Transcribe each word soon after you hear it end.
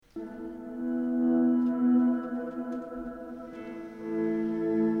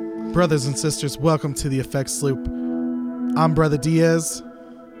Brothers and sisters, welcome to the Effects Loop. I'm Brother Diaz,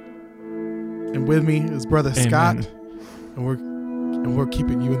 and with me is Brother Amen. Scott, and we're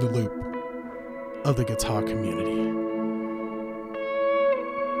keeping you in the loop of the guitar community.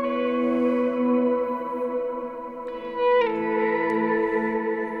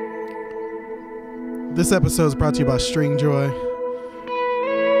 This episode is brought to you by String Joy.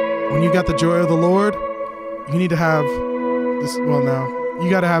 When you got the joy of the Lord, you need to have this. Well, now you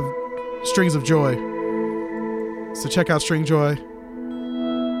got to have strings of joy. So check out String Joy.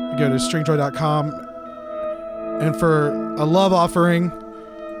 You go to stringjoy.com, and for a love offering,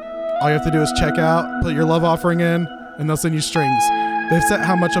 all you have to do is check out, put your love offering in, and they'll send you strings. They've set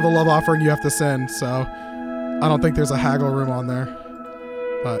how much of a love offering you have to send, so I don't think there's a haggle room on there.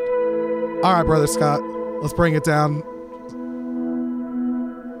 But all right, Brother Scott, let's bring it down.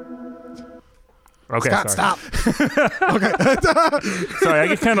 Okay, Scott, sorry. stop. Okay. Sorry, I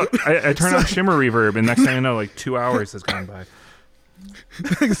get I turn on shimmer reverb, and next thing I know, like 2 hours has gone by.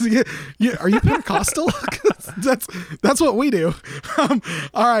 Yeah, are you Pentecostal? that's what we do.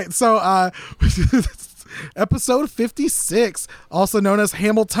 All right, so episode 56, also known as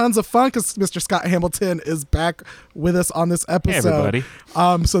Hamiltons of Fun, because Mr. Scott Hamilton is back with us on this episode. Hey,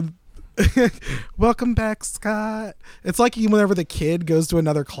 everybody. So welcome back, Scott. It's like whenever the kid goes to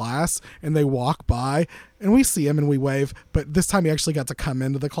another class and they walk by and we see him and we wave, but this time he actually got to come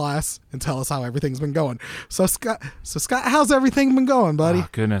into the class and tell us how everything's been going. So Scott, how's everything been going, buddy? Oh,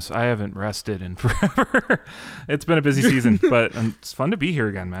 goodness, I haven't rested in forever. It's been a busy season, but it's fun to be here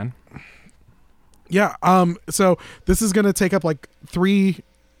again, man. Yeah. So this is gonna take up like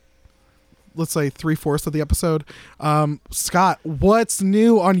let's say 3/4 of the episode. Scott, what's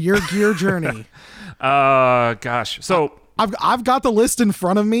new on your gear journey? Gosh. So I've got the list in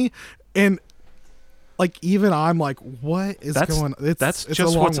front of me, and like even I'm like, what is going on? That's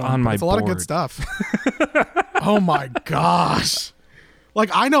just what's on my board. It's a lot of good stuff. Oh my gosh. Like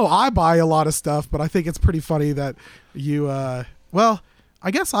I know I buy a lot of stuff, but I think it's pretty funny that you well,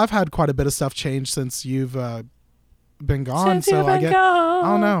 I guess I've had quite a bit of stuff change since you've been gone. I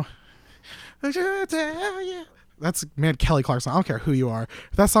don't know. That's man, Kelly Clarkson. I don't care who you are.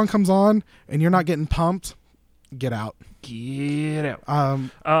 If that song comes on and you're not getting pumped, get out. Get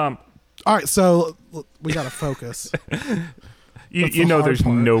out. All right, so we gotta focus. you know, there's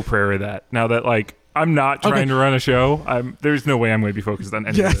part. no prayer of that. Now that like I'm not trying to run a show, there's no way I'm going to be focused on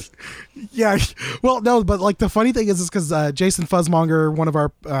any of this. Yeah. Well, no, but like the funny thing is because Jason Fuzzmonger, one of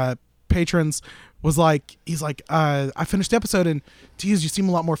our patrons, was like, he's like, I finished the episode and geez, you seem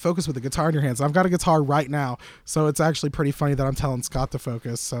a lot more focused with the guitar in your hands. I've got a guitar right now. So it's actually pretty funny that I'm telling Scott to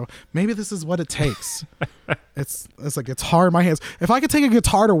focus. So maybe this is what it takes. It's a guitar in my hands. If I could take a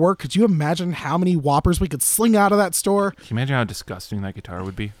guitar to work, could you imagine how many whoppers we could sling out of that store? Can you imagine how disgusting that guitar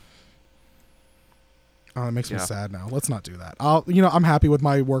would be? Oh, it makes me sad now. Let's not do that. I'm happy with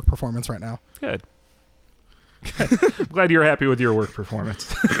my work performance right now. Good. I'm glad you're happy with your work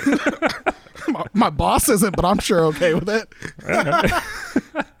performance. My boss isn't, but I'm sure okay with it.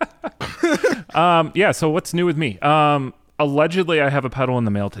 Yeah, so what's new with me? Allegedly, I have a pedal in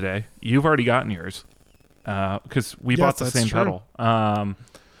the mail today. You've already gotten yours because we bought the same pedal.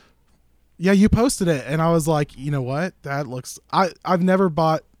 Yeah, you posted it, and I was like, you know what? That looks... I've never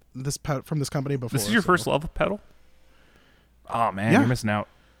bought this pedal from this company before. This is your first level pedal? Oh, man, you're missing out.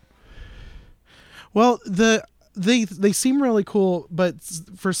 Well, they seem really cool, but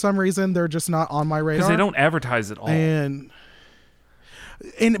for some reason they're just not on my radar. Because they don't advertise at all.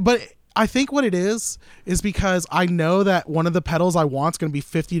 But I think what it is because I know that one of the pedals I want is going to be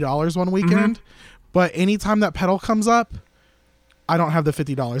 $50 one weekend, but anytime that pedal comes up, I don't have the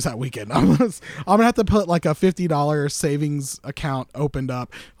 $50 that weekend. I'm gonna have to put like a $50 savings account opened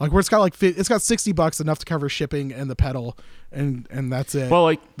up, like where it's got $60 enough to cover shipping and the pedal, and that's it. Well,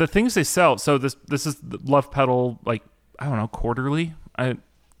 like the things they sell. So this is the Love Pedal, like I don't know, quarterly,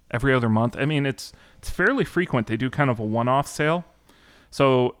 every other month. I mean, it's fairly frequent. They do kind of a one-off sale.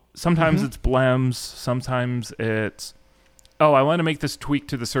 So sometimes it's blems, sometimes it's I want to make this tweak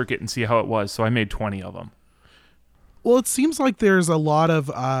to the circuit and see how it was. So I made 20 of them. Well, it seems like there's a lot of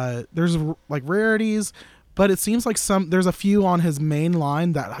there's like rarities, but it seems like there's a few on his main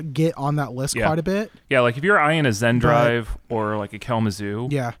line that get on that list quite a bit. Yeah, like if you're eyeing a Zen Drive or like a Kalamazoo.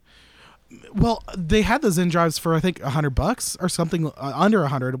 Yeah. Well, they had the Zen Drives for I think $100 or something under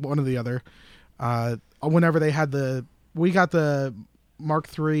 100, one or the other. Whenever they had we got the Mark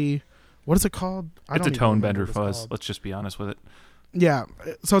III. What is it called? It's a tone bender fuzz. Let's just be honest with it. Yeah,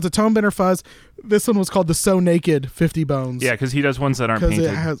 so it's a tone bender fuzz. This one was called the So Naked 50 Bones. Yeah, because he does ones that aren't 'Cause it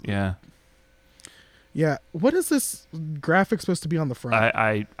painted. has- Yeah. Yeah. What is this graphic supposed to be on the front?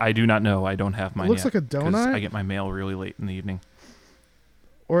 I do not know. I don't have mine It looks yet, like a 'cause donut. I get my mail really late in the evening.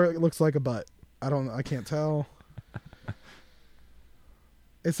 Or it looks like a butt. I can't tell.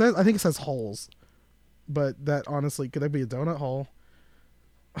 I think it says holes. But that honestly, could that be a donut hole?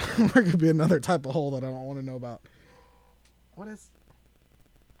 Or it could be another type of hole that I don't want to know about. What is?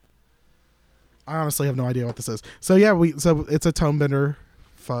 I honestly have no idea what this is. So yeah, so it's a tone bender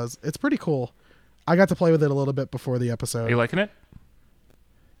fuzz. It's pretty cool. I got to play with it a little bit before the episode. Are you liking it?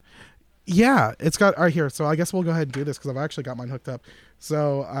 Yeah, it's got right here. So I guess we'll go ahead and do this because I've actually got mine hooked up.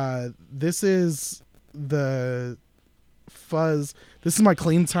 So this is the fuzz. This is my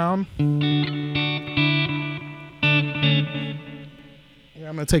clean sound. Yeah,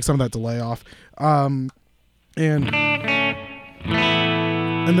 I'm gonna take some of that delay off. And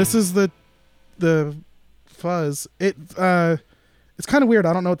this is the fuzz. It's kind of weird.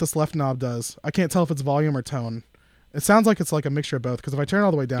 I don't know what this left knob does. I can't tell if it's volume or tone. It sounds like it's like a mixture of both because if I turn it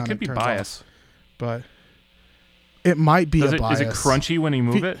all the way down, It could be turns bias. off. But it might be a bias. Is it crunchy when you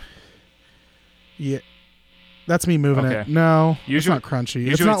move it? Yeah, that's me moving Okay. it. No, Usually- it's not crunchy.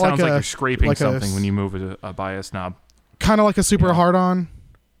 Usually It's not it sounds like a you're scraping like something when you move a bias knob. kind of like a super Yeah. hard on.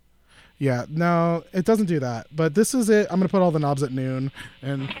 Yeah, no, it doesn't do that. But this is it. I'm gonna put all the knobs at noon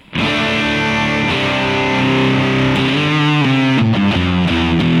and.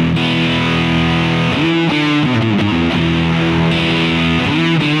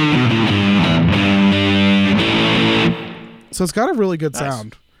 So it's got a really good Nice.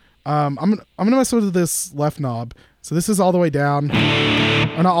 sound. I'm gonna mess with this left knob. So this is all the way down,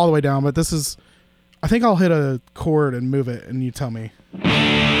 or not all the way down, but this is. I think I'll hit a chord and move it, and you tell me.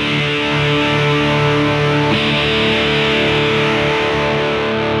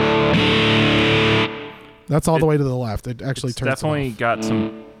 That's all the way to the left. It actually It's turns. definitely it off. got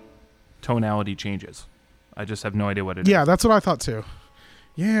some tonality changes. I just have no idea what it is. Yeah, that's what I thought too.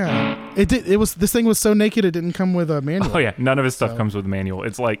 Yeah, it did. It was this thing was so naked it didn't come with a manual. Oh yeah, none of his stuff So- comes with a manual.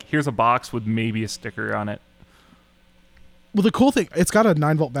 It's like here's a box with maybe a sticker on it. Well, the cool thing, it's got a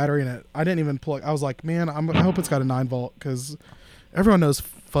 9-volt battery in it. I didn't even plug. I was like, man, I hope it's got a 9-volt because everyone knows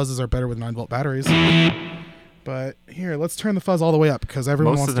fuzzes are better with 9-volt batteries. But here, let's turn the fuzz all the way up because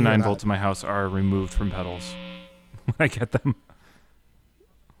everyone Most wants of the to hear 9 that. volts in my house are removed from pedals when I get them.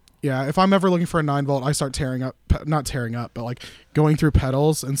 Yeah, if I'm ever looking for a 9-volt, I start not tearing up, but like going through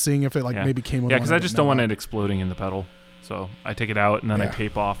pedals and seeing if it like Yeah. maybe came with Yeah, one. because I just don't want it exploding in the pedal. So I take it out and then I Yeah.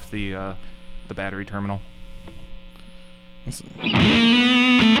 tape off the battery terminal.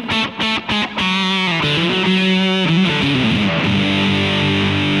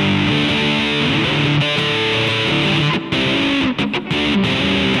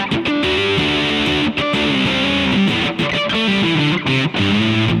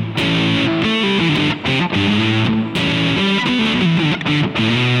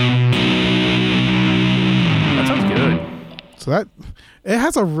 That sounds good. So that it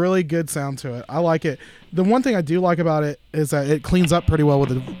has a really good sound to it. I like it. The one thing I do like about it is that it cleans up pretty well with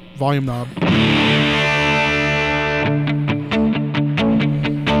the volume knob.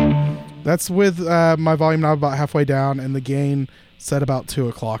 That's with my volume knob about halfway down and the gain set about 2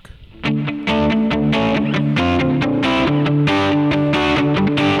 o'clock.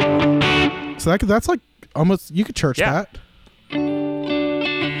 So that's like almost you could church Yeah. that.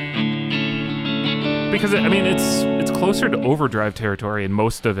 Because I mean it's closer to overdrive territory in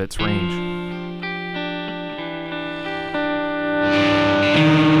most of its range.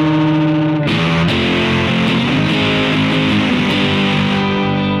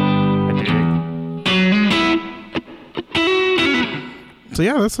 So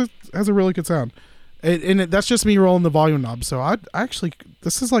yeah, has a really good sound, that's just me rolling the volume knob. So I actually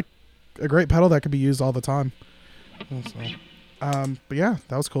this is like a great pedal that could be used all the time. So, but yeah,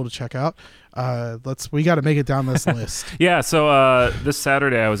 that was cool to check out. We got to make it down this list. Yeah, so this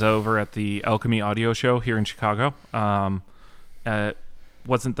Saturday I was over at the Alchemy Audio Show here in Chicago. It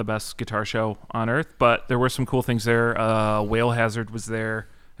wasn't the best guitar show on earth, but there were some cool things there. Whale Hazard was there.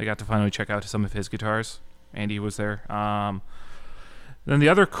 I got to finally check out some of his guitars. Andy was there. Then the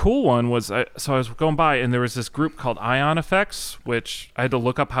other cool one was, so I was going by, and there was this group called Ion Effects, which I had to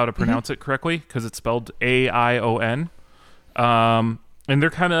look up how to pronounce it correctly because it's spelled AION. And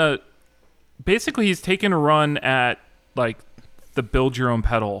they're kind of, basically he's taking a run at like the build your own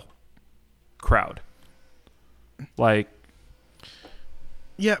pedal crowd. Like,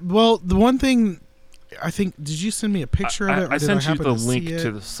 Yeah, well, the one thing I think, did you send me a picture of it? Or I did sent you happen the to link see it?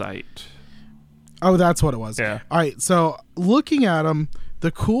 to the site. Oh, that's what it was. Yeah. All right. So looking at them,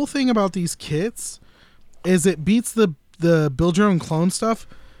 the cool thing about these kits is it beats the build your own clone stuff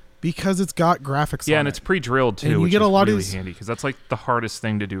because it's got graphics. Yeah, on and it. it's pre-drilled too, And you which get a is lot of really these- handy because that's like the hardest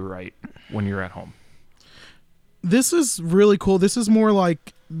thing to do right when you're at home. This is really cool. This is more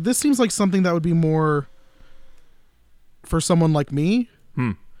like, this seems like something that would be more for someone like me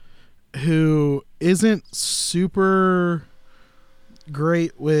who isn't super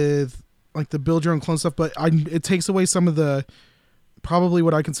great with like the build your own clone stuff, but it takes away some of the probably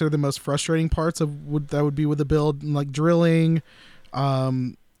what I consider the most frustrating parts of that would be with the build, like drilling,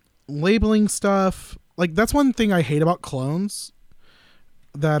 labeling stuff. Like that's one thing I hate about clones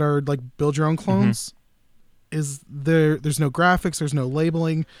that are like build your own clones is there's no graphics, there's no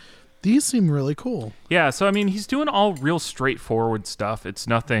labeling. These seem really cool. Yeah, so I mean, he's doing all real straightforward stuff. It's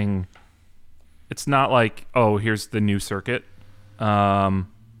nothing. It's not like, oh, here's the new circuit. The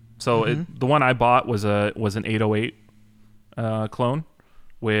one I bought was an 808 clone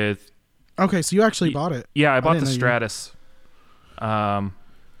with. Okay, so you actually bought it. Yeah, I bought didn't the know Stratus.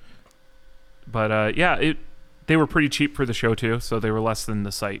 They were pretty cheap for the show too, so they were less than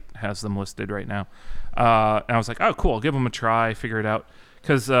the site has them listed right now. And I was like, oh, cool, I'll give them a try, figure it out.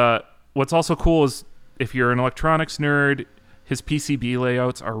 Because what's also cool is if you're an electronics nerd, his PCB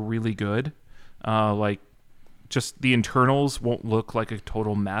layouts are really good. Like, just the internals won't look like a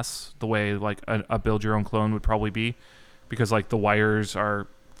total mess the way like a build your own clone would probably be, because like the wires are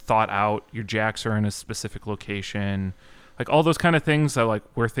thought out, your jacks are in a specific location, like all those kind of things that like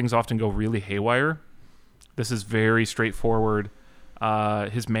where things often go really haywire. This is very straightforward.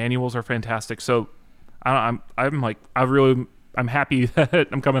 His manuals are fantastic. So I'm happy that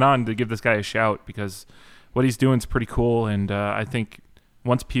I'm coming on to give this guy a shout, because what he's doing is pretty cool. And I think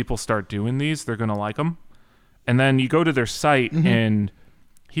once people start doing these, they're going to like them. And then you go to their site and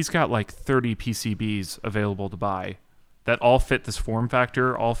he's got like 30 PCBs available to buy that all fit this form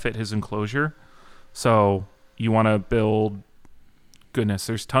factor, all fit his enclosure. So you want to build, goodness,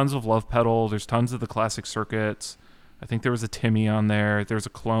 there's tons of Love Pedal. There's tons of the classic circuits. I think there was a Timmy on there. There's a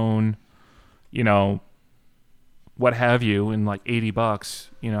clone, what have you, in like $80,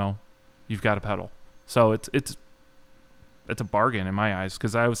 you've got a pedal. So it's a bargain in my eyes,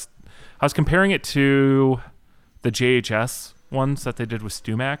 because I was comparing it to the JHS ones that they did with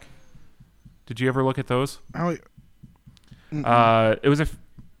StewMac. Did you ever look at those? It was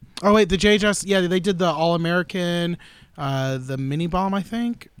Oh wait, the JHS. Yeah, they did the All American, the Mini Bomb, I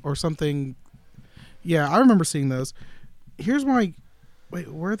think, or something. Yeah, I remember seeing those. Here's my. Wait,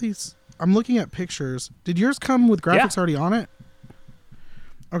 where are these? I'm looking at pictures. Did yours come with graphics already on it?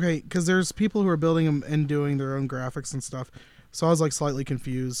 Okay, because there's people who are building them and doing their own graphics and stuff. So I was like slightly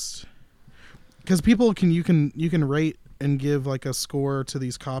confused. Because people you can rate and give like a score to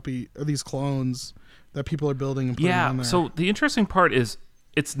these clones that people are building and putting on there. So the interesting part is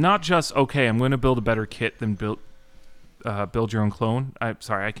it's not just, okay, I'm going to build a better kit than build your own clone. I'm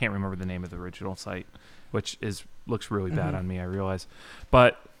sorry, I can't remember the name of the original site, which looks really bad on me, I realize.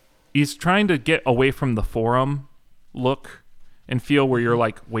 But he's trying to get away from the forum look and feel where you're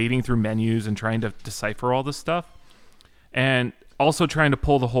like wading through menus and trying to decipher all this stuff, and also trying to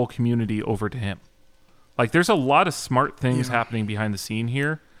pull the whole community over to him. Like, there's a lot of smart things happening behind the scene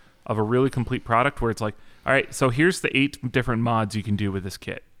here of a really complete product where it's like, all right, so here's the 8 different mods you can do with this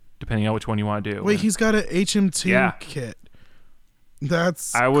kit, depending on which one you want to do. Wait, he's got an HM2 kit.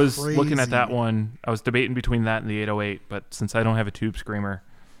 I was crazy. looking at that one. I was debating between that and the 808, but since I don't have a Tube Screamer,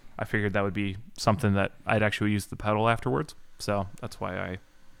 I figured that would be something that I'd actually use the pedal afterwards. So that's why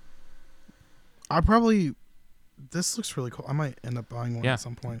this looks really cool. I might end up buying one at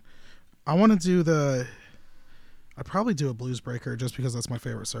some point. I want to I'd probably do a Blues Breaker just because that's my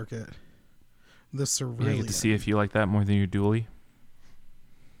favorite circuit. The Cerulean. I get to see if you like that more than your Dually.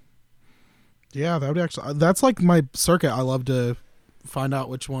 Yeah, that would actually. That's like my circuit. I love to find out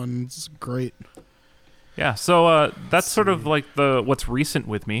which one's great. Yeah, so that's sort of like what's recent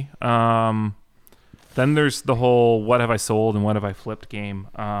with me. Then there's the whole what have I sold and what have I flipped game,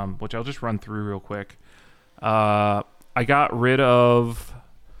 which I'll just run through real quick. I got rid of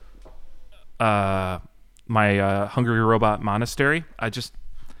my Hungry Robot Monastery.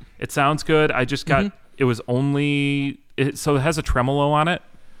 It sounds good. I just got it was only so it has a tremolo on it.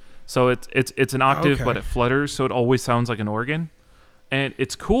 So it's an octave, but it flutters, so it always sounds like an organ. And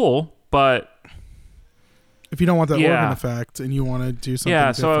it's cool, but if you don't want that organ effect and you want to do something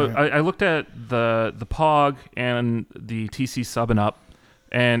different. So I looked at the POG and the TC Sub and Up,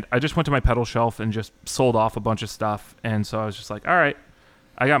 and I just went to my pedal shelf and just sold off a bunch of stuff. And so I was just like, all right,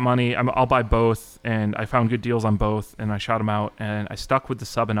 I got money. I'll buy both. And I found good deals on both, and I shot them out, and I stuck with the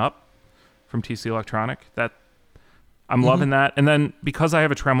Sub and Up from TC Electronic. That I'm loving that. And then because I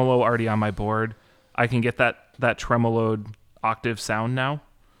have a tremolo already on my board, I can get that tremoloed octave sound now.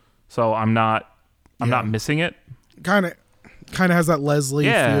 So I'm not missing it. Kind of has that Leslie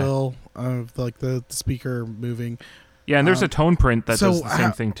feel of like the speaker moving. Yeah, and there's a tone print that does the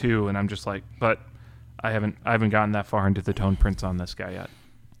same thing too, and I'm just like, but I haven't gotten that far into the tone prints on this guy yet.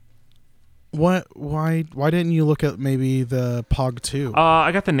 Why didn't you look at maybe the Pog 2?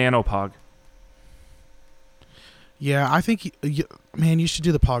 I got the Nano Pog. Yeah, I think man, you should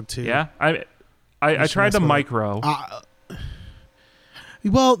do the Pog 2. Yeah. I tried the Micro.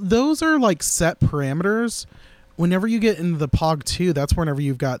 Well, those are like set parameters. Whenever you get into the Pog 2, that's whenever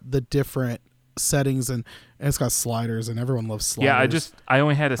you've got the different settings and it's got sliders and everyone loves sliders. Yeah, I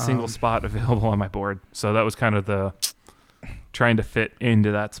only had a single spot available on my board. So that was kind of the trying to fit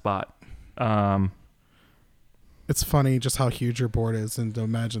into that spot. It's funny just how huge your board is and to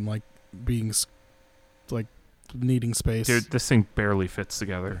imagine like being like needing space. Dude, this thing barely fits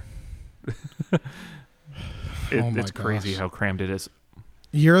together. It's crazy how crammed it is.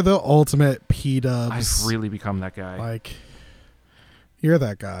 You're the ultimate P-dubs. I've really become that guy. Like, you're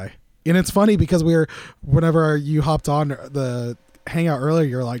that guy. And it's funny because whenever you hopped on the Hangout earlier,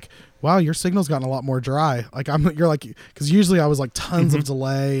 you're like, wow, your signal's gotten a lot more dry. Like, you're like, because usually I was like tons of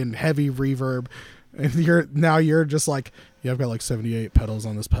delay and heavy reverb. And you're just like, yeah, I've got like 78 pedals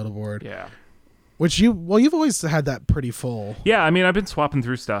on this pedal board. Yeah. Which you've always had that pretty full. Yeah, I mean, I've been swapping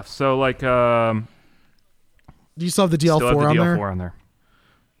through stuff. So like, do you still have the DL4 still have the on there? DL4 on there.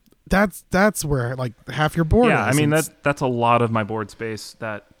 That's where like half your board is. Yeah, I mean that's a lot of my board space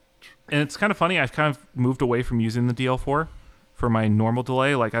and it's kind of funny, I've kind of moved away from using the DL4 for my normal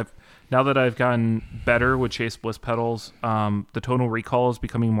delay. Like now that I've gotten better with Chase Bliss pedals, the tonal recall is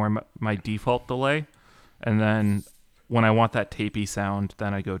becoming more my default delay. And then when I want that tapey sound,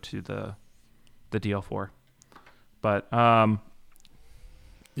 then I go to the DL4. But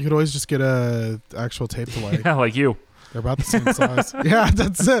you could always just get a actual tape delay. Yeah, like you. They're about the same size. Yeah,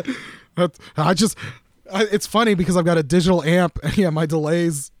 that's it. It's funny because I've got a digital amp and yeah, my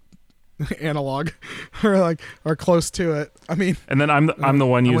delays analog are close to it. I mean, and then I'm the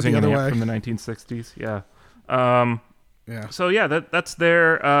one using an amp way. from the 1960s. Yeah. Yeah. So yeah, that's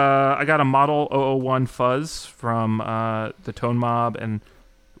there. I got a Model 001 Fuzz from the Tone Mob, and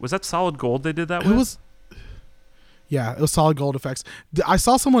was that Solid Gold they did that with? Yeah, it was Solid Gold Effects. I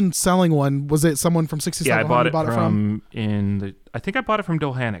saw someone selling one. Was it someone from 67? Yeah, I bought it from I think I bought it from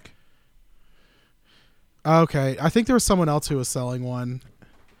Dohanic. Okay, I think there was someone else who was selling one.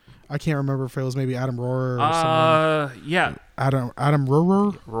 I can't remember if it was maybe Adam Rohrer or someone. Yeah. Adam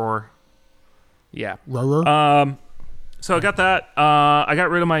Rohrer? Roar. Yeah. Rohrer? So I got that. I got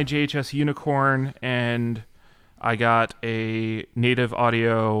rid of my JHS Unicorn, and I got a Native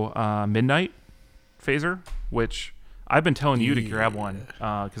Audio Midnight phaser, which I've been telling you to grab one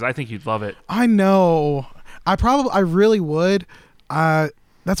because I think you'd love it. I know. I really would.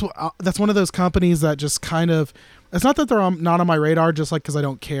 That's one of those companies that just kind of. It's not that they're not on my radar, just like because I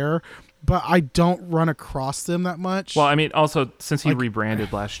don't care, but I don't run across them that much. Well, I mean, also since he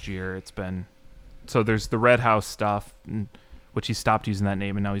rebranded last year, it's been so there's the Red House stuff, which he stopped using that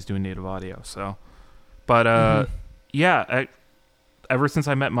name, and now he's doing Native Audio. So, but yeah, ever since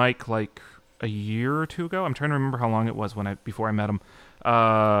I met Mike, like a year or two ago. I'm trying to remember how long it was before I met him.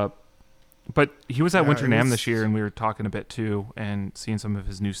 But he was at Winter NAMM this year, and we were talking a bit too, and seeing some of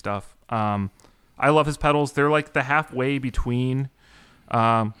his new stuff. I love his pedals. They're like the halfway between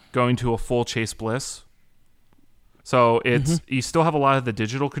going to a full Chase Bliss. So it's you still have a lot of the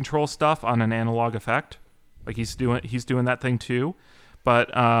digital control stuff on an analog effect. Like he's doing that thing too, but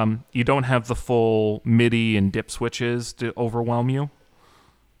you don't have the full MIDI and dip switches to overwhelm you.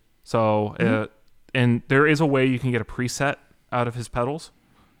 So and there is a way you can get a preset out of his pedals.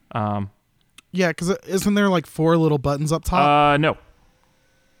 Yeah, because isn't there like 4 little buttons up top? No.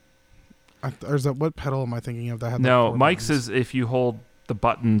 What pedal am I thinking of that had? No, like 4 Mike's buttons? is if you hold the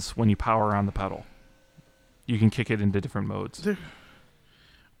buttons when you power on the pedal, you can kick it into different modes.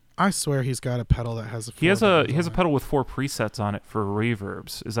 I swear he's got a pedal that has. He has a pedal with 4 presets on it for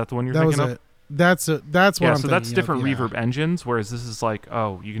reverbs. Is that the one you're thinking of? That's what I'm thinking. So that's different reverb engines, whereas this is like,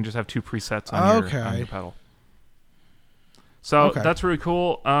 you can just have 2 presets on your pedal. So that's really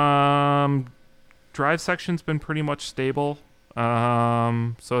cool. Drive section's been pretty much stable.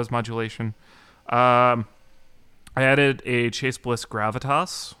 So is modulation. I added a Chase Bliss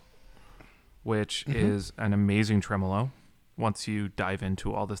Gravitas, which is an amazing tremolo once you dive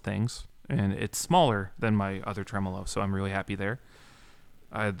into all the things. And it's smaller than my other tremolo, so I'm really happy there.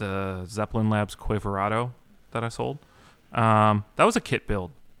 I had the Zeppelin Labs Quaverado that I sold. That was a kit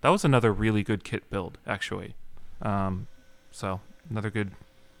build. That was another really good kit build, actually. So another good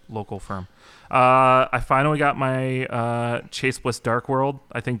local firm. I finally got my Chase Bliss Dark World.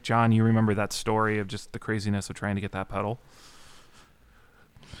 I think, John, you remember that story of just the craziness of trying to get that pedal.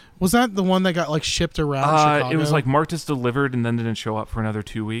 Was that the one that got like shipped around Chicago? It was like marked as delivered and then didn't show up for another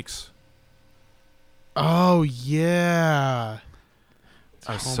 2 weeks. Oh yeah.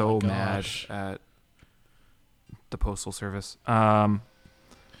 I was Oh so my mad gosh. at the postal service.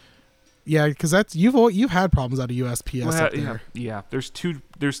 Yeah, because that's you've had problems out of USPS up there. Yeah. There's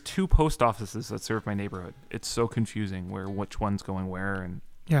two post offices that serve my neighborhood. It's so confusing which one's going where, and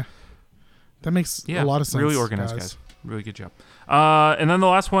Yeah, that makes a lot of sense. Really organized, guys. Really good job. And then the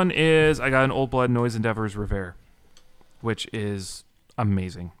last one is I got an Old Blood Noise Endeavors Revere, which is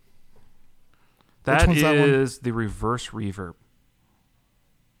amazing. That is the reverse reverb.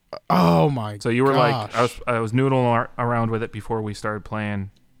 Oh my! So you were gosh. like, I was noodling around with it before we started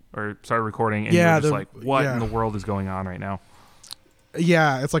playing or started recording, and you were just like, what in the world is going on right now?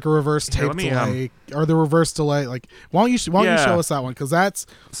 Yeah, it's like a reverse tape delay or the reverse delay. Like, why don't you show us that one? Because that's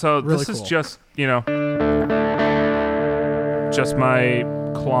really this cool. is just just my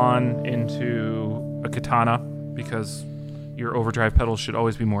Klon into a Katana, because your overdrive pedals should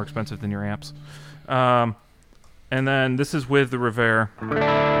always be more expensive than your amps. And then this is with the Revere.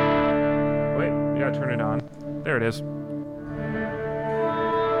 Wait, you gotta turn it on. There it is.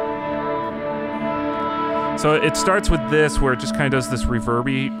 So it starts with this, where it just kind of does this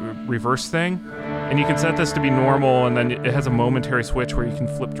reverby reverse thing. And you can set this to be normal, and then it has a momentary switch where you can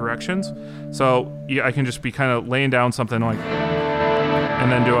flip directions. So I can just be kind of laying down something like,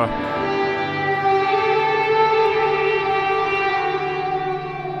 and then do a,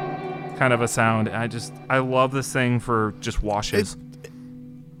 kind of a sound. I love this thing for just washes.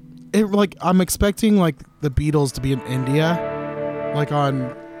 It like, I'm expecting like the Beatles to be in India, like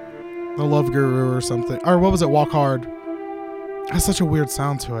on the Love Guru or something, or what was it, Walk Hard. It has such a weird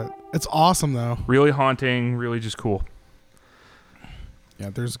sound to it. It's awesome though. Really haunting, really just cool. Yeah,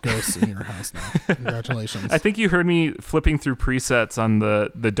 there's ghosts in your house now. Congratulations. I think you heard me flipping through presets on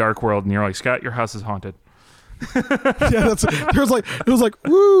the Dark World, and you're like, Scott, your house is haunted. Yeah, it was like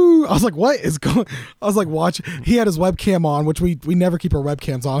woo. I was like, what is going? I was like, watch. He had his webcam on, which we never keep our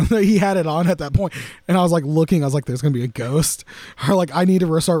webcams on. He had it on at that point, and I was like looking. I was like, there's gonna be a ghost, or like I need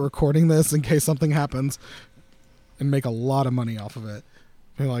to start recording this in case something happens, and make a lot of money off of it.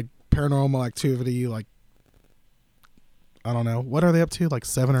 I mean, like Paranormal Activity, like I don't know, what are they up to? Like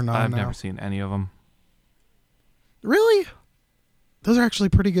 7 or 9 I've now? never seen any of them. Really? Those are actually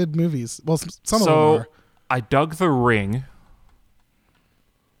pretty good movies. Well, some of them are. I dug The Ring.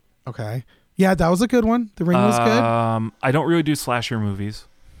 Okay. Yeah, that was a good one. The Ring was good. I don't really do slasher movies.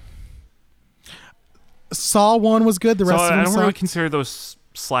 Saw 1 was good. The rest of them I don't really sucked. consider those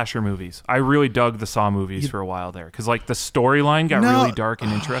slasher movies. I really dug the Saw movies for a while there, because like the storyline got really dark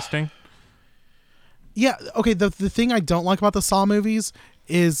and interesting. Yeah. Okay. The thing I don't like about the Saw movies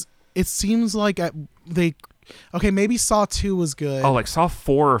is it seems like maybe Saw 2 was good. Oh, like Saw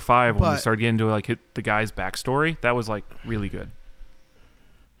 4 or 5 when we started getting into like the guy's backstory. That was like really good.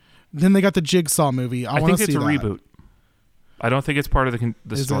 Then they got the Jigsaw movie. I want think to see it's a that. reboot. I don't think it's part of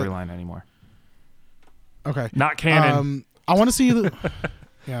the storyline anymore. Okay. Not canon. I want to see the.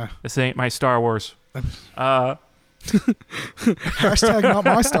 Yeah. This ain't my Star Wars. Hashtag not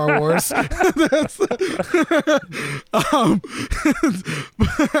my Star Wars.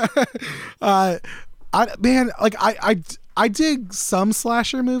 I dig some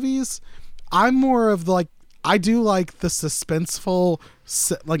slasher movies. I'm more of like, I do like the suspenseful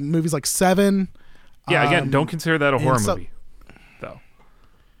like movies like Seven. Yeah, again, don't consider that a horror movie, though.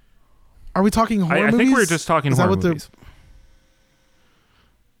 Are we talking horror movies? I think we were just talking horror movies.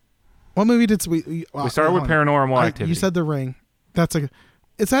 What movie did we started with Paranormal Activity. You said The Ring.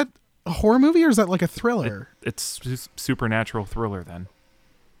 Is that a horror movie or is that like a thriller? It's supernatural thriller then.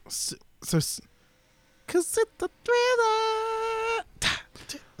 So, cause it's a thriller.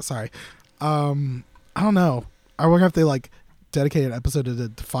 Sorry. I don't know. I will have to like dedicate an episode to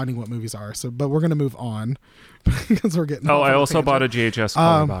defining what movies are. So, but we're gonna move on because we're getting. I also bought a JHS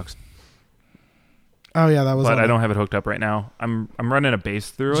color box. Oh yeah, that was. But I don't have it hooked up right now. I'm running a bass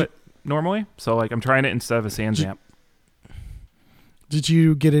through it normally, so like I'm trying it instead of a Sans amp. Did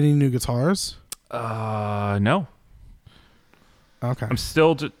you get any new guitars? No. Okay. I'm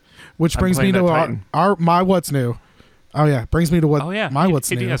still which brings me to my what's new. Oh yeah, brings me to what. Oh yeah, my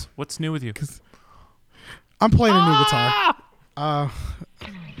what's new. Yes. What's new with you? I'm playing a new guitar.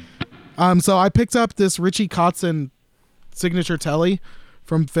 So I picked up this Richie Kotzen signature Telly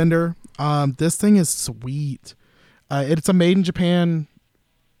from Fender. This thing is sweet. It's a made in Japan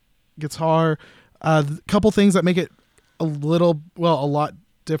guitar. A couple things that make it a lot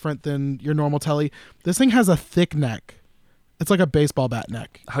different than your normal Tele. This thing has a thick neck. It's like a baseball bat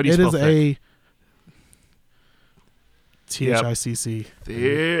neck. How do you spell thick? It is a THICC.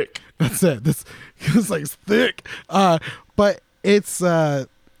 Thick. That's it. It's like thick. But it's like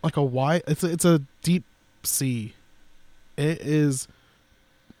a Y. It's a deep C. It's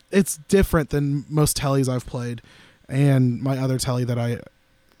different than most Teles I've played, and my other Tele that I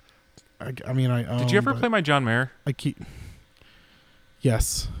own. Did you ever play my John Mayer?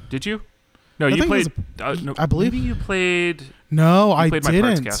 Yes. Did you? No, you played. No, I believe maybe you played. No, I didn't.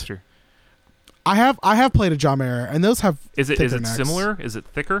 My Partscaster. I have played a John Mayer, and those have. Is it necks. similar? Is it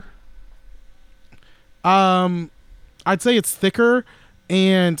thicker? I'd say it's thicker,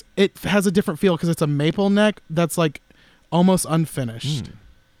 and it has a different feel because it's a maple neck that's like almost unfinished.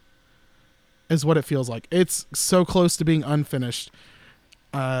 Is what it feels like. It's so close to being unfinished.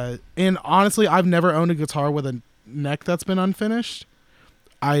 And honestly, I've never owned a guitar with a neck that's been unfinished.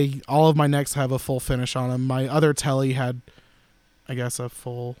 All of my necks have a full finish on them. My other Tele had, I guess, a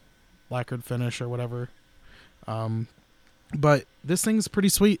full lacquered finish or whatever. But this thing's pretty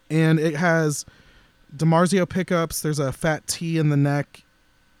sweet, and it has DiMarzio pickups. There's a fat T in the neck,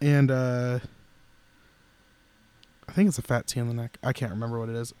 and I think it's a fat T in the neck. I can't remember what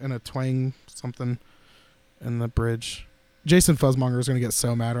it is. And a twang something in the bridge. Jason Fuzzmonger is going to get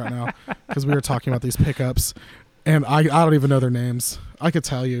so mad right now because we were talking about these pickups, and I don't even know their names. I could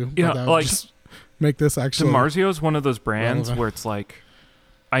tell you. Yeah, that would like just make this actually. DiMarzio is one of those brands relevant. where it's like,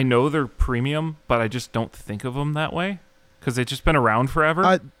 I know they're premium, but I just don't think of them that way because they've just been around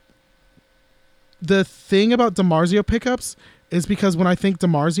forever. The thing about DiMarzio pickups is because when I think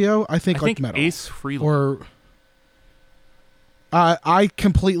DiMarzio, I think like metal. Ace Frehley. Or I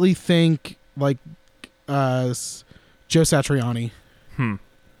completely think like Joe Satriani.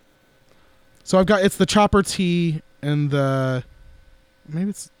 So it's the Chopper T and the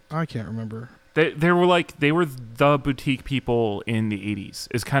I can't remember. They were the boutique people in the 80s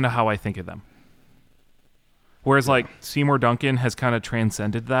is kind of how I think of them. Whereas like Seymour Duncan has kind of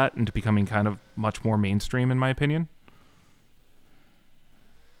transcended that into becoming kind of much more mainstream in my opinion.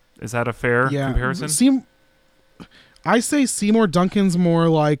 Is that a fair comparison? I say Seymour Duncan's more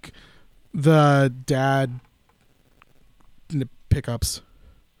like the dad pickups.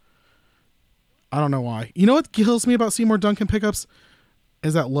 I don't know why. You know what kills me about Seymour Duncan pickups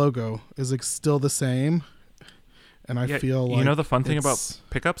is that logo is like still the same, and I feel like the fun thing about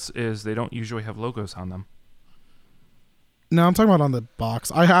pickups is they don't usually have logos on them. No, I'm talking about on the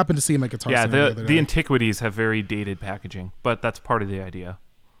box. I happened to see him at Guitar Center the other day. The Antiquities have very dated packaging, but that's part of the idea.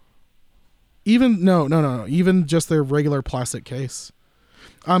 Even no. Even just their regular plastic case.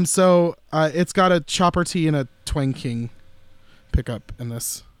 So it's got a Chopper T and a Twang King pickup in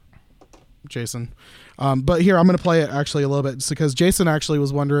this, Jason. But here I'm going to play it actually a little bit because Jason actually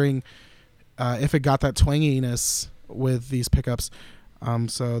was wondering if it got that twanginess with these pickups.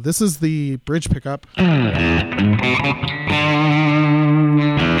 So this is the bridge pickup.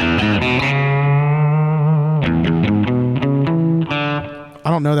 I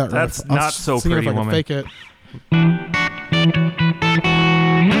don't know that. That's riff. not so see Pretty if I Woman. Can fake it.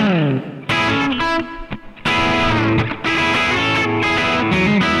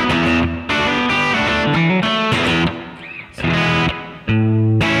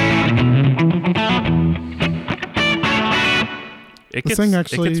 It gets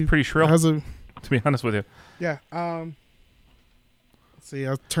pretty shrill. To be honest with you. Yeah. Let's see.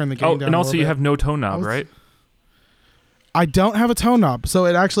 I'll turn the gain down. And also you bit. have no tone knob, right? I don't have a tone knob, so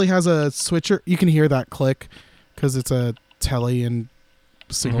it actually has a switcher. You can hear that click because it's a Tele and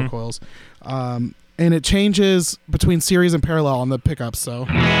single coils, and it changes between series and parallel on the pickups. So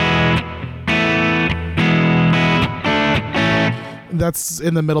that's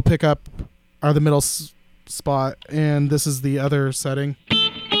in the middle pickup, or the middle spot, and this is the other setting.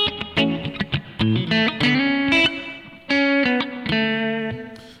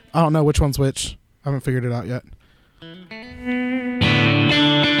 I don't know which one's which. I haven't figured it out yet.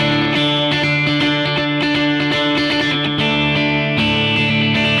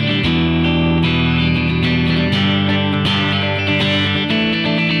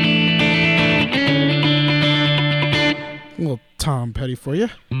 A little Tom Petty for you.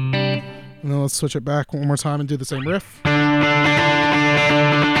 And then let's switch it back one more time and do the same riff.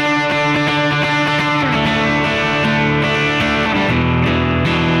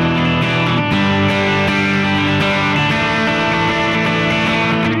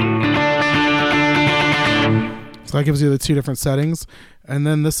 So that gives you the two different settings. And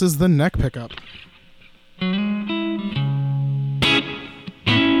then this is the neck pickup.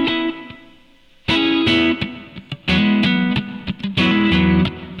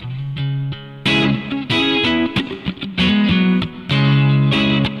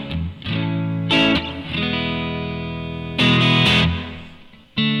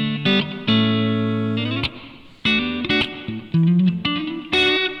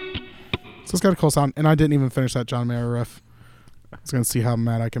 it's got a cool sound, and I didn't even finish that John Mayer riff. I was gonna see how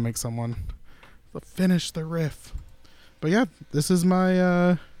mad I can make someone. But finish the riff. But yeah, this is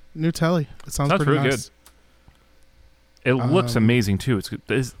my new telly. It sounds pretty really nice. Good. It looks amazing too.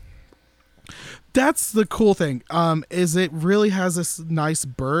 That's the cool thing. Is it really has this nice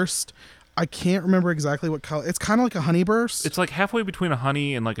burst. I can't remember exactly what color. It's kind of like a honey burst. It's like halfway between a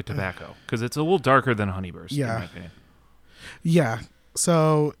honey and like a tobacco because it's a little darker than a honey burst. Yeah. In my opinion. Yeah.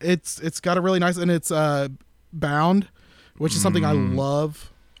 So it's got a really nice, and it's bound, which is something I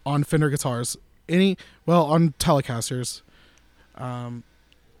love on Fender guitars. On Telecasters.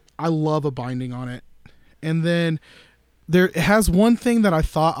 I love a binding on it. And then it has one thing that I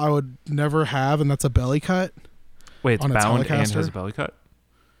thought I would never have, and that's a belly cut. Wait, it's on a bound and Telecaster. has a belly cut?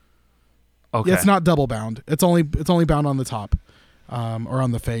 Okay. Yeah, it's not double bound. It's only bound on the top, or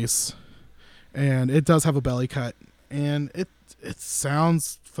on the face, and it does have a belly cut, and it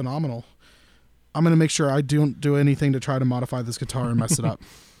sounds phenomenal. I'm gonna make sure I don't do anything to try to modify this guitar and mess it up.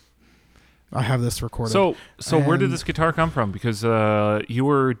 I have this recorded. So where did this guitar come from? Because you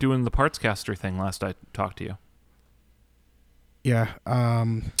were doing the parts caster thing last I talked to you. Yeah,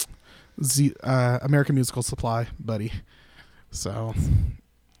 American Musical Supply, buddy. So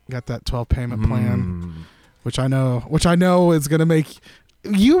got that 12 payment plan, which I know is gonna make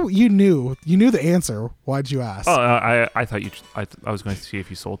you knew the answer. Why'd you ask? Oh, I thought I was going to see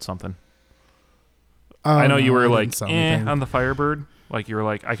if you sold something. I know you were like on the Firebird. Like you were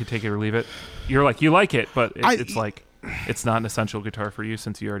like, I could take it or leave it. You're like, you like it, but it's like it's not an essential guitar for you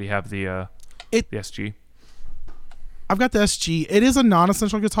since you already have the SG. I've got the SG. It is a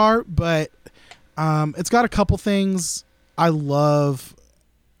non-essential guitar, but it's got a couple things. I love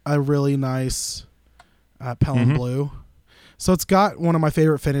a really nice Pelham Blue. So it's got one of my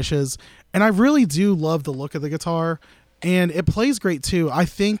favorite finishes, and I really do love the look of the guitar, and it plays great too. I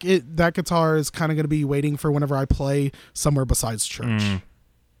think that guitar is kind of going to be waiting for whenever I play somewhere besides church.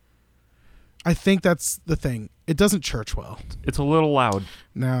 I think that's the thing. It doesn't church well. It's a little loud.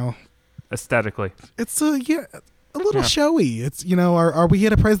 No. Aesthetically. It's a little showy. It's, are we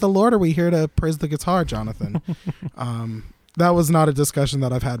here to praise the Lord, or are we here to praise the guitar, Jonathan? That was not a discussion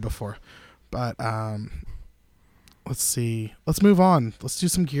that I've had before. But let's see. Let's move on. Let's do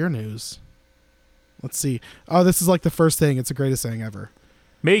some gear news. Let's see. Oh, this is like the first thing. It's the greatest thing ever.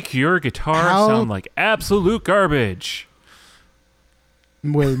 Make your guitar sound like absolute garbage.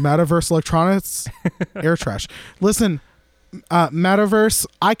 With Metaverse Electronics, air trash. Listen, Metaverse,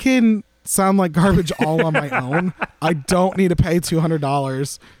 I can sound like garbage all on my own. I don't need to pay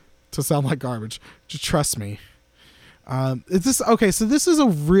 $200 to sound like garbage. Just trust me. Is this okay? So this is a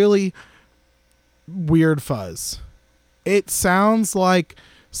really weird fuzz. It sounds like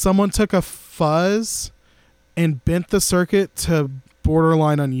someone took a fuzz and bent the circuit to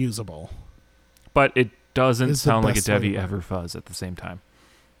borderline unusable. But it doesn't sound like a Devi Ever fuzz at the same time.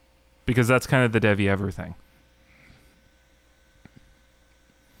 Because that's kind of the Devi Ever thing.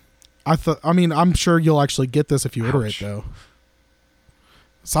 I'm sure you'll actually get this if you order it, though.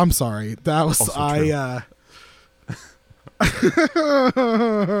 So I'm sorry. That was I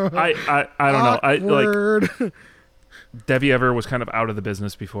don't know. Devi Ever was kind of out of the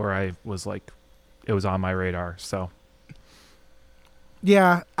business before I was like, it was on my radar. So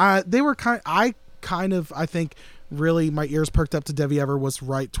yeah, they were I think really my ears perked up to Devi Ever was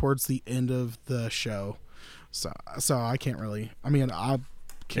right towards the end of the show. So I can't really. I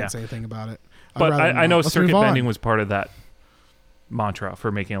can't say anything about it. But I know circuit bending was part of that mantra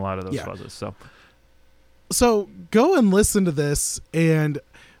for making a lot of those fuzzes. So go and listen to this, and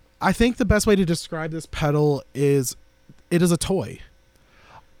I think the best way to describe this pedal is it is a toy.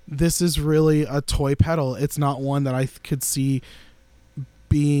 This is really a toy pedal. It's not one that I could see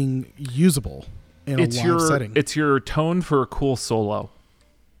being usable in a live setting. It's your tone for a cool solo.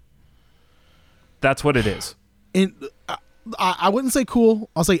 That's what it is. I wouldn't say cool.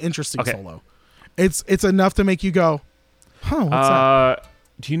 I'll say interesting solo. It's enough to make you go, huh, what's that?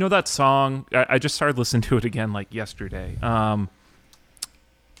 Do you know that song? I just started listening to it again like yesterday.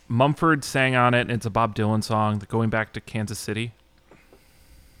 Mumford sang on it, and it's a Bob Dylan song, Going Back to Kansas City.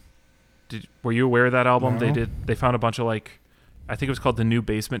 Were you aware of that album? No. They found a bunch of I think it was called The New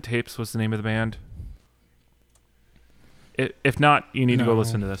Basement Tapes was the name of the band. If not, you need to go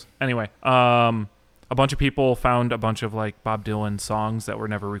listen to this. Anyway, a bunch of people found a bunch of Bob Dylan songs that were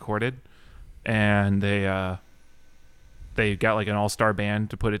never recorded, and they got an all-star band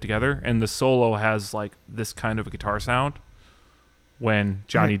to put it together, and the solo has this kind of a guitar sound when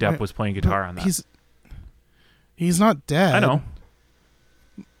Johnny Depp was playing guitar on that. He's not dead. I know.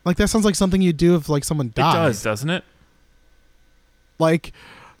 That sounds like something you'd do if someone died. It does, doesn't it?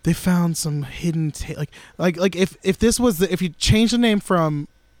 they found some hidden like if this was if you change the name from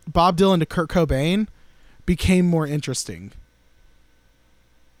Bob Dylan to Kurt Cobain, became more interesting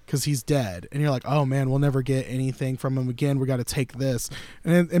because he's dead, and you're like, oh man, we'll never get anything from him again. We got to take this,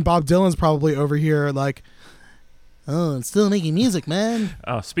 and Bob Dylan's probably over here like, oh, I'm still making music, man.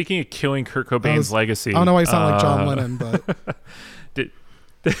 Speaking of killing Kurt Cobain's legacy, I don't know why you sound like John Lennon, but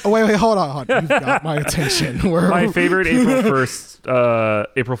oh wait, hold on. You've got my attention. My favorite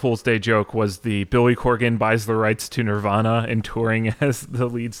April Fool's Day joke was the Billy Corgan buys the rights to Nirvana and touring as the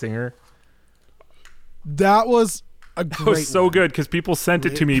lead singer. That was a great. That was so good because people sent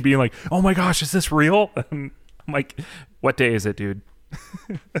it to me being like, "Oh my gosh, is this real?" And I'm like, "What day is it, dude?"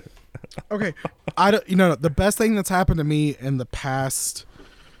 Okay, the best thing that's happened to me in the past,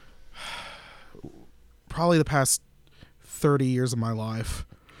 probably the past 30 years of my life,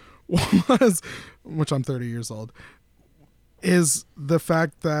 was, which I'm 30 years old, is the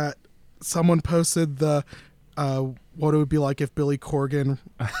fact that someone posted the what it would be like if Billy Corgan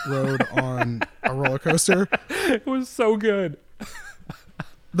rode on a roller coaster. It was so good.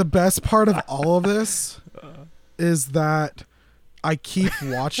 The best part of all of this is that I keep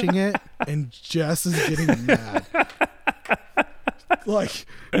watching it and Jess is getting mad. Like,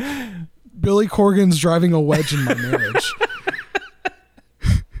 Billy Corgan's driving a wedge in my marriage.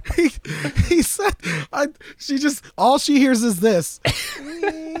 He said, all she hears is this.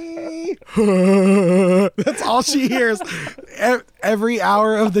 That's all she hears every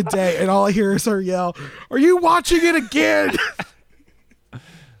hour of the day, and all I hear is her yell, "Are you watching it again?"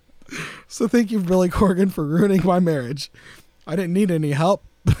 So thank you, Billy Corgan, for ruining my marriage. I didn't need any help,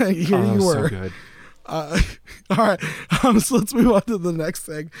 but here you were. So good. All right, so let's move on to the next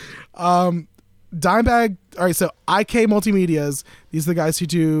thing. Dimebag. All right, so IK Multimedias. These are the guys who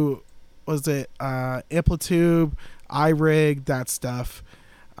do, Amplitude, iRig, that stuff.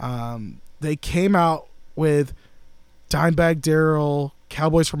 They came out with Dimebag Darrell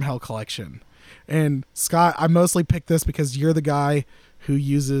Cowboys from Hell collection. And Scott, I mostly picked this because you're the guy who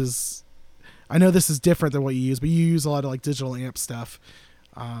uses, I know this is different than what you use, but you use a lot of like digital amp stuff,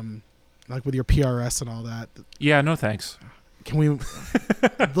 like with your PRS and all that. Yeah, no thanks. Can we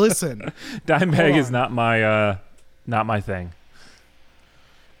listen? Dimebag is not my thing.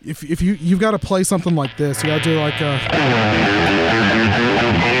 If you've got to play something like this, you got to do like a.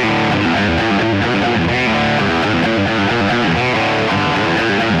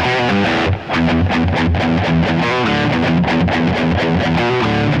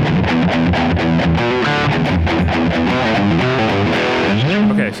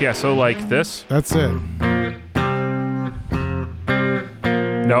 Okay, so yeah, so like this. That's it.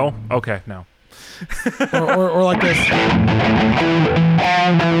 No? Okay, no. or like this.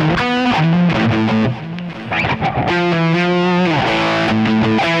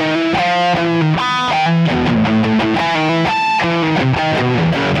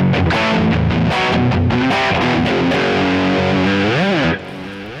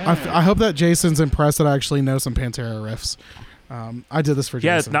 I hope that Jason's impressed that I actually know some Pantera riffs. I did this for Jason.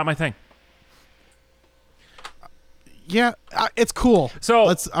 Yeah, it's not my thing. Yeah, it's cool.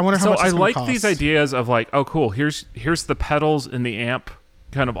 So I wonder how much it's I like cost. these ideas of like, oh, cool. Here's the pedals and the amp,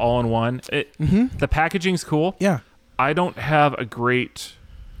 kind of all in one. The packaging's cool. Yeah, I don't have a great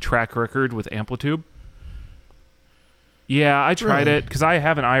track record with Amplitude. Yeah, I tried it because I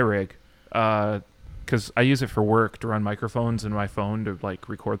have an iRig, because I use it for work to run microphones in my phone to like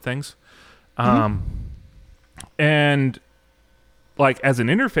record things, and like as an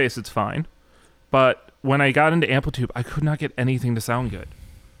interface, it's fine, but when I got into Amplitude, I could not get anything to sound good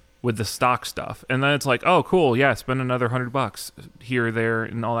with the stock stuff. And then it's like, oh, cool. Yeah, spend another $100 here, there,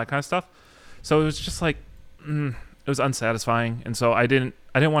 and all that kind of stuff. So it was just like, it was unsatisfying. And so I didn't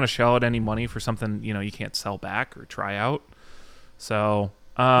want to shell out any money for something, you can't sell back or try out. So,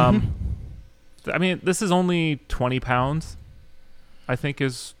 I mean, this is only 20 pounds, I think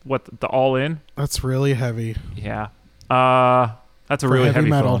is what the all in. That's really heavy. Yeah. That's a really heavy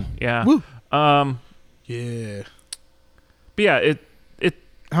metal phone. Yeah. Woo. Yeah. But yeah,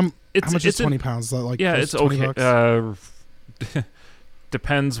 how much is 20 pounds? Is that like it's okay.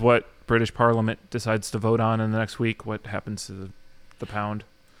 Depends what British Parliament decides to vote on in the next week, what happens to the pound.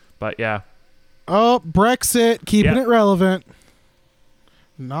 But yeah. Oh, Brexit, keeping it relevant.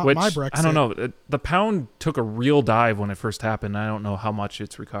 Not my Brexit. I don't know. The pound took a real dive when it first happened. I don't know how much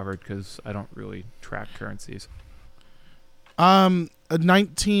it's recovered because I don't really track currencies.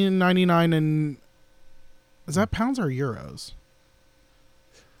 1999 and is that pounds or euros?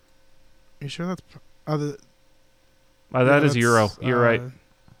 Are you sure that's that is euro. You're right.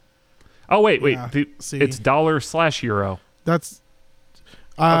 Oh wait. Yeah, it's $/euro. That's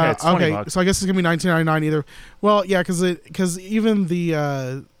Okay, it's 20 okay. bucks. So I guess it's gonna be $19.99 either. Well, yeah, because even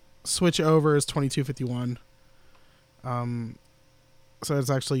the switch over is $22.51. So it's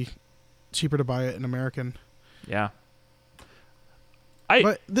actually cheaper to buy it in American. Yeah.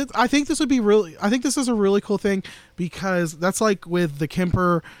 I think this would be really. I think this is a really cool thing because that's like with the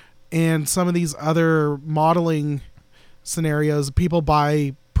Kemper and some of these other modeling scenarios. People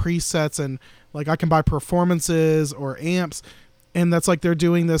buy presets and like I can buy performances or amps, and that's like they're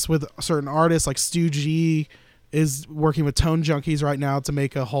doing this with certain artists. Like Stu G is working with Tone Junkies right now to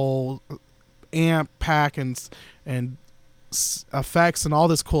make a whole amp pack and effects and all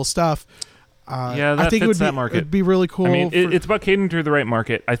this cool stuff. Yeah, that I think fits that market. It'd be really cool. I mean, it's about catering to the right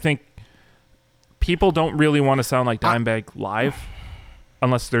market. I think people don't really want to sound like Dimebag live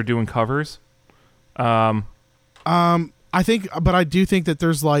unless they're doing covers. I think, but I do think that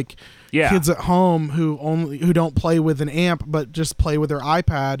there's like kids at home who don't play with an amp but just play with their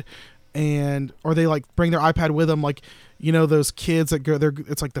iPad, or they like bring their iPad with them. Like, you know, those kids that go there.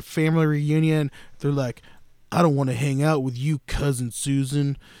 It's like the family reunion. They're like, I don't want to hang out with you, cousin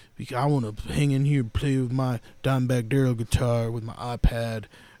Susan. I want to hang in here and play with my Dimebag Darrell guitar with my iPad.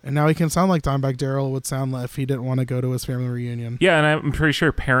 And now he can sound like Dimebag Darrell would sound like if he didn't want to go to his family reunion. Yeah, and I'm pretty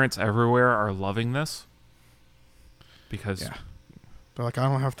sure parents everywhere are loving this. Because... Yeah. But like, I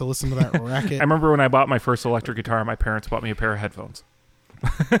don't have to listen to that racket. I remember when I bought my first electric guitar, my parents bought me a pair of headphones.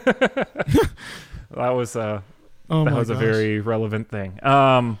 That was a very relevant thing.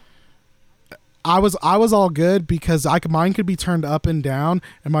 I was all good because mine could be turned up and down,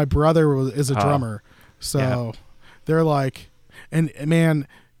 and my brother is a drummer, so they're like, and man,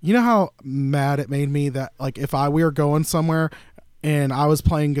 you know how mad it made me that like if we were going somewhere and I was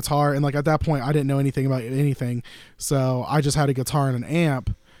playing guitar and like at that point I didn't know anything about anything, so I just had a guitar and an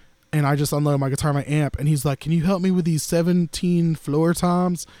amp, and I just unloaded my guitar and my amp, and he's like, "Can you help me with these 17 floor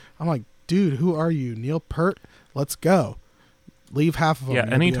toms?" I'm like, "Dude, who are you, Neil Peart? Let's go." Leave half of them. Yeah,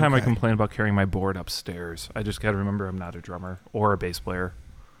 anytime I complain about carrying my board upstairs, I just got to remember I'm not a drummer or a bass player.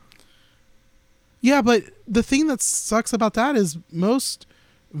 Yeah, but the thing that sucks about that is most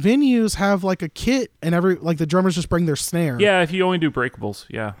venues have like a kit and the drummers just bring their snare. Yeah, if you only do breakables,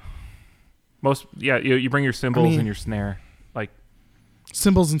 yeah. You bring your cymbals and your snare. Like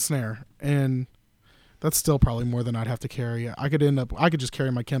cymbals and snare, and that's still probably more than I'd have to carry. I could just carry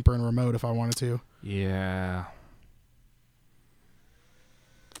my Kemper and remote if I wanted to. Yeah.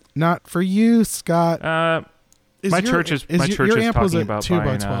 Not for you, Scott. My church is talking about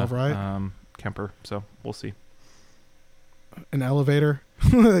 2x12, buying right? Kemper, so we'll see. An elevator.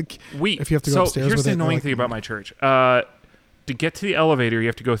 If you have to go upstairs. Here's with the annoying thing about my church. To get to the elevator, you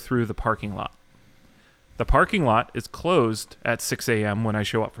have to go through the parking lot. The parking lot is closed at 6 a.m. when I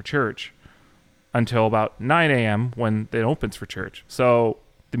show up for church until about 9 a.m. when it opens for church. So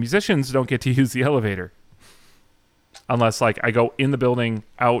the musicians don't get to use the elevator. Unless like I go in the building,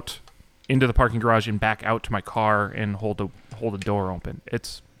 out into the parking garage, and back out to my car and hold a door open.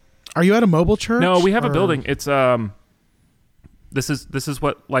 Are you at a mobile church? No, we have a building. It's this is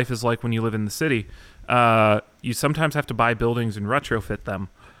what life is like when you live in the city. You sometimes have to buy buildings and retrofit them.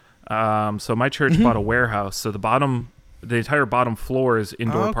 So my church bought a warehouse. So the entire bottom floor is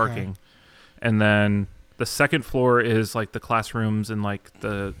indoor parking, and then the second floor is like the classrooms and like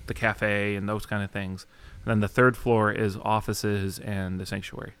the cafe and those kind of things. Then the third floor is offices and the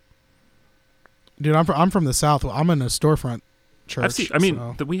sanctuary. Dude, I'm from the South. I'm in a storefront church.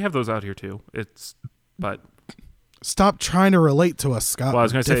 We have those out here too. But stop trying to relate to us, Scott. Well, I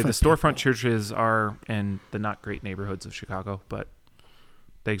was going to say the storefront churches are in the not great neighborhoods of Chicago, but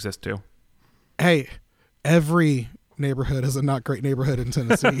they exist too. Hey, every neighborhood is a not great neighborhood in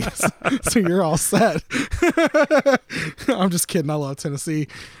Tennessee, so you're all set. I'm just kidding. I love Tennessee.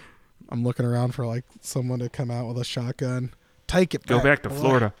 I'm looking around for like someone to come out with a shotgun. Take it back. Go back to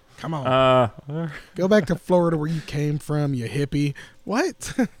Florida. Come on. Go back to Florida where you came from, you hippie.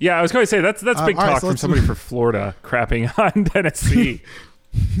 What? Yeah, I was going to say that's big talk from somebody from Florida crapping on Tennessee.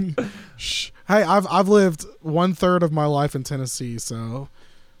 Shh. Hey, I've lived 1/3 of my life in Tennessee, so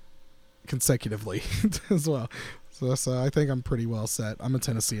consecutively as well. So I think I'm pretty well set. I'm a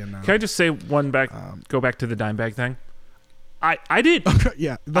Tennessean now. Can I just say go back to the Dimebag thing? I didn't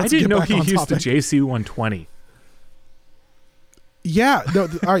know he used the JC120. Yeah. No.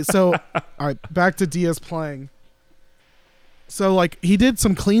 All right. So, all right. Back to Diaz playing. So, like, he did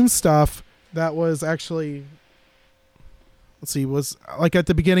some clean stuff that was actually, was like at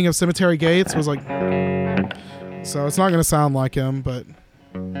the beginning of Cemetery Gates was like, so it's not going to sound like him, but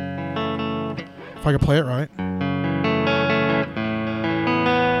if I could play it right.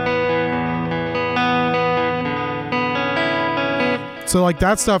 So like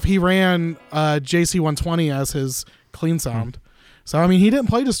that stuff, he ran JC120 as his clean sound. So I mean, he didn't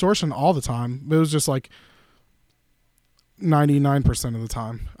play distortion all the time. It was just like 99% of the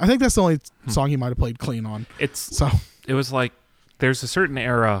time. I think that's the only song he might have played clean on. It was like there's a certain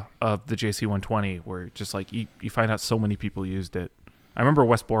era of the JC120 where just like you find out so many people used it. I remember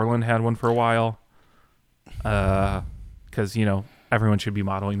West Borland had one for a while, because everyone should be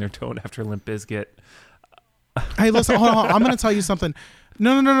modeling their tone after Limp Bizkit. Hey, listen, hold on. I'm going to tell you something.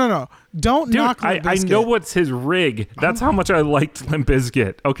 No. Don't Dude, knock Limp Bizkit. I know what's his rig. That's how much I liked Limp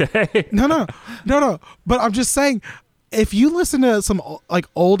Bizkit. Okay. No. But I'm just saying, if you listen to some like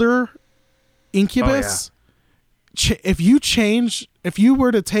older Incubus, if you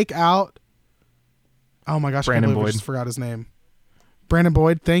were to take out, oh my gosh, Brandon I Boyd. just forgot his name. Brandon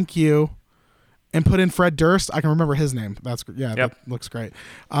Boyd, thank you. And put in Fred Durst. I can remember his name. That looks great.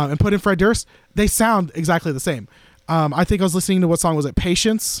 And put in Fred Durst. They sound exactly the same. I think I was listening to what song was it?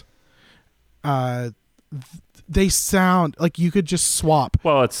 Patience. They sound like you could just swap.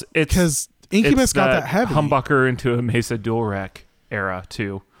 Well, it's because Incubus got that heavy humbucker into a Mesa dual rack era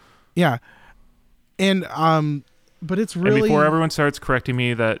too. Yeah, and but it's really. And before everyone starts correcting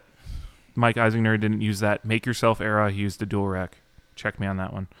me that Mike Eisinger didn't use that Make Yourself era, he used a dual rack. Check me on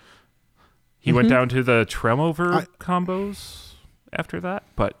that one. He went down to the Tremover combos after that,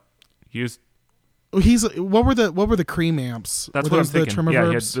 but he used. What were the cream amps? That's were what I'm thinking. The yeah,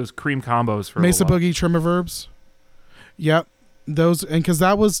 he had those cream combos for Mesa a while. Boogie Trimoverbs. Yep, those, and because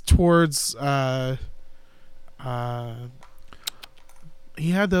that was towards he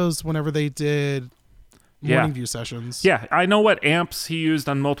had those whenever they did Morning View sessions. Yeah, I know what amps he used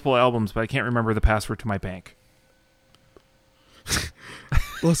on multiple albums, but I can't remember the password to my bank.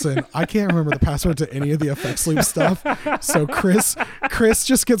 Listen, I can't remember the password to any of the FX Loop stuff. So Chris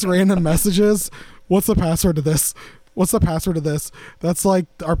just gets random messages. What's the password to this? What's the password to this? That's like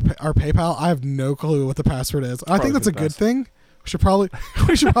our PayPal. I have no clue what the password is. I think that's a good thing. We should probably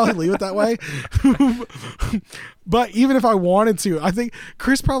leave it that way. But even if I wanted to, I think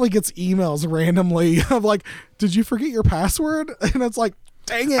Chris probably gets emails randomly of like, "Did you forget your password?" And it's like,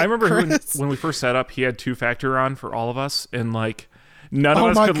 dang it. I remember Chris. when we first set up, he had two-factor on for all of us, and like none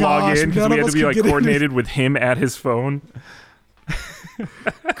of us could log in because we had to be like coordinated with him at his phone.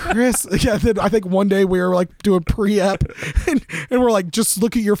 Chris, then I think one day we were like doing pre-ep and we're like, just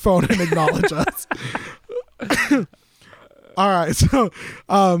look at your phone and acknowledge us. All right, so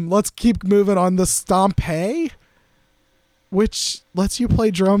let's keep moving on. The Stompe, which lets you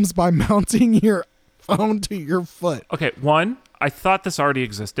play drums by mounting your phone to your foot. Okay, I thought this already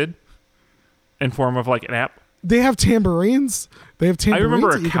existed in form of like an app. They have tambourines. I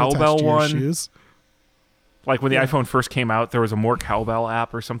remember that a you can attach cowbell to your one. shoes. Like when the iPhone first came out, there was a more cowbell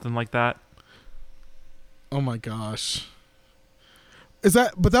app or something like that. Oh my gosh. But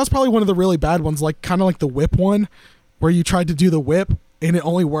that was probably one of the really bad ones, like kind of like the whip one, where you tried to do the whip and it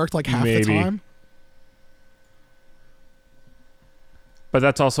only worked like half the time. But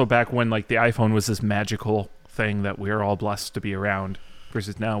that's also back when like the iPhone was this magical thing that we are all blessed to be around,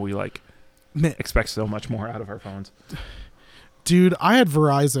 versus now we like expect so much more out of our phones. Dude, I had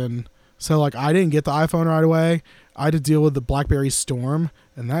Verizon, so like I didn't get the iPhone right away. I had to deal with the BlackBerry Storm,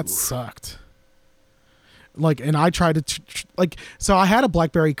 and that sucked. Like, and I tried to so I had a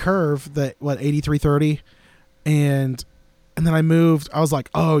BlackBerry Curve that 8330, and then I moved. I was like,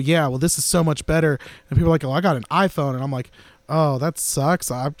 oh yeah, well this is so much better. And people were like, oh, I got an iPhone, and I'm like, oh, that sucks.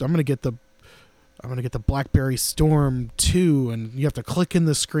 I'm gonna get the BlackBerry Storm 2, and you have to click in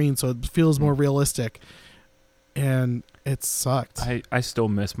the screen so it feels more realistic. And it sucked. I still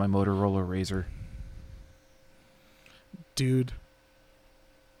miss my Motorola Razr. Dude,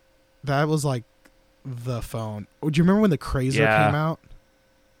 that was like the phone. Do you remember when the Crazer came out?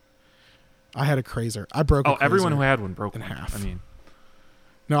 I had a Crazer. I broke a Crazer. Everyone who had one broke in half. I mean,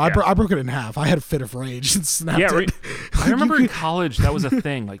 no, I broke it in half. I had a fit of rage and snapped it. I remember in college that was a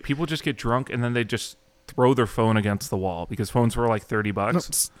thing. Like people just get drunk and then they just throw their phone against the wall because phones were like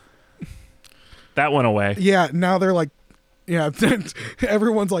 $30. That went away. Yeah, now they're like,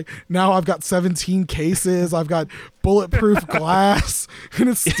 everyone's like, now I've got 17 cases. I've got bulletproof glass, and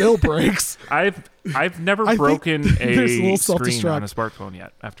it still breaks. I've never broken a screen on a smartphone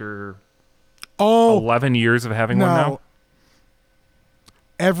yet after 11 years of having one now.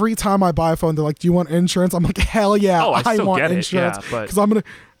 Every time I buy a phone, they're like, "Do you want insurance?" I'm like, "Hell yeah, I want insurance." Because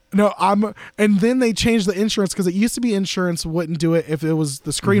and then they changed the insurance because it used to be insurance wouldn't do it if it was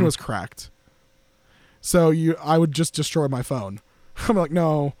the screen was cracked. So I would just destroy my phone. I'm like,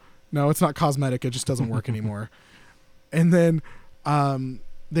 no, it's not cosmetic. It just doesn't work anymore. And then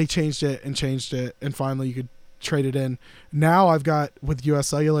they changed it, and finally you could traded in. Now I've got with US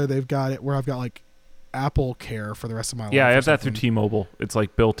Cellular, they've got it where I've got like Apple Care for the rest of my life. Yeah, I or have that through something. T-Mobile. It's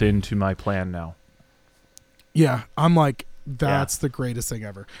like built into my plan now. Yeah, I'm like, that's the greatest thing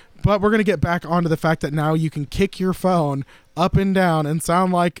ever. But we're going to get back onto the fact that now you can kick your phone up and down and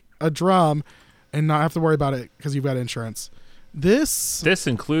sound like a drum and not have to worry about it because you've got insurance. This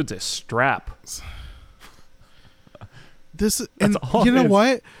includes a strap. and all you know it is.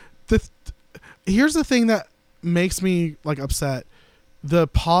 what? Here's the thing that makes me like upset. The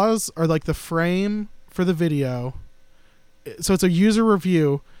pause or like the frame for the video. So it's a user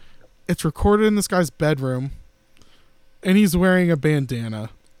review. It's recorded in this guy's bedroom and he's wearing a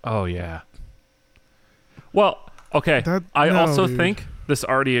bandana. Oh yeah. Well, okay. No, also dude. think this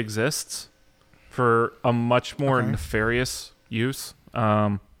already exists for a much more Okay. nefarious use.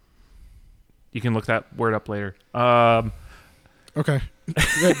 You can look that word up later. Okay.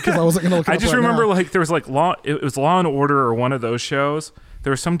 Because I wasn't going to look it I up just right remember now. like there was like it was Law and Order or one of those shows.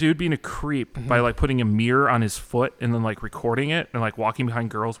 There was some dude being a creep Mm-hmm. by like putting a mirror on his foot and then like recording it and like walking behind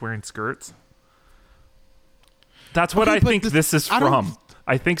girls wearing skirts. That's what Okay, I but think this is I don't- from.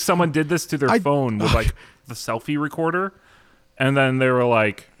 I think someone did this to their phone with like the selfie recorder, and then they were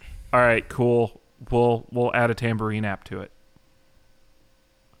like, "All right, cool. We'll add a tambourine app to it."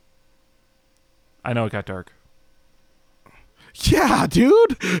 I know it got dark. Yeah,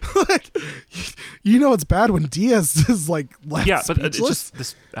 dude. Like, you know it's bad when Diaz is like left Yeah, but it's speechless. just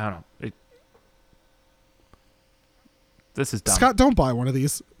this. I don't know. This is dumb. Scott, don't buy one of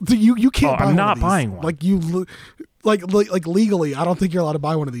these. You can't Oh, buy I'm one not of these. buying one. Like you like legally, I don't think you're allowed to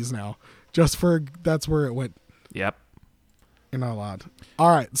buy one of these now. Just for that's where it went. Yep. You're not allowed. All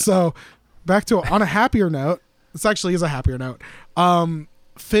right, so back to on a happier note. This actually is a happier note.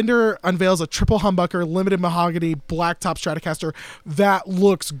 Fender unveils a triple humbucker limited mahogany blacktop Stratocaster that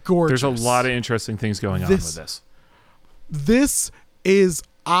looks gorgeous. There's a lot of interesting things going on with this. This is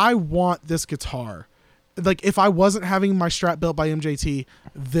I want this guitar. Like if I wasn't having my Strat built by MJT,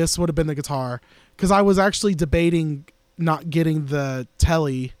 this would have been the guitar. Because I was actually debating not getting the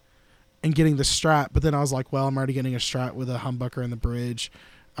Telly and getting the Strat, but then I was like, well, I'm already getting a Strat with a humbucker and the bridge.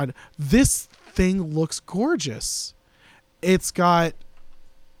 This thing looks gorgeous. It's got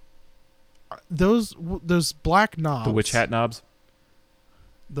those black knobs. The witch hat knobs.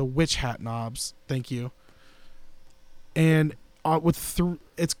 The witch hat knobs. Thank you. And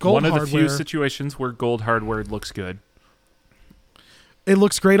it's gold One of hardware. the few situations where gold hardware looks good. It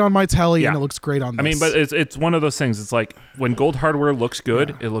looks great on my Telly, Yeah. and it looks great on this. I mean, but it's one of those things. It's like when gold hardware looks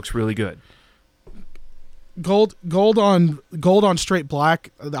good, it looks really good. gold on straight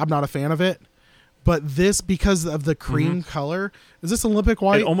black. I'm not a fan of it. But this, because of the cream color, is this Olympic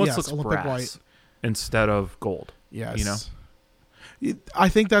white? It almost Yes, looks Olympic brass white. instead of gold. Yes. You know? I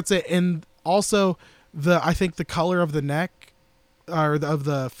think that's it. And also I think the color of the neck or of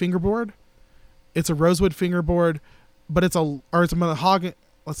the fingerboard, it's a rosewood fingerboard, but it's a mahogany.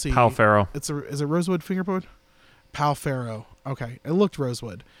 Let's see. Pal Faro. Is it rosewood fingerboard? Pal Faro. Okay. It looked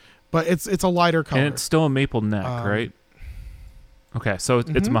rosewood, but it's a lighter color. And it's still a maple neck, right? Okay, so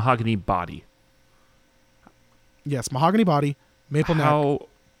it's mahogany body. Yes, mahogany body, maple neck.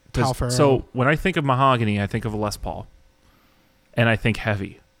 Pal Faro. So when I think of mahogany, I think of a Les Paul, and I think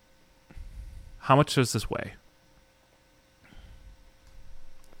heavy. How much does this weigh?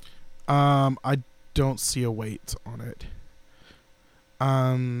 I don't see a weight on it.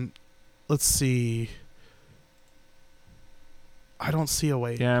 Let's see. I don't see a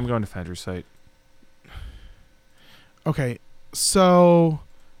weight. Yeah, I'm going to Fender's site. Okay, so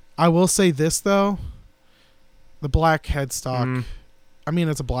I will say this though. The black headstock. I mean,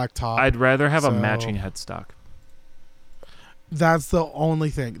 it's a black top. I'd rather have a so- matching headstock. That's the only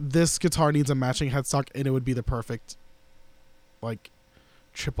thing. This guitar needs a matching headstock, and it would be the perfect, like,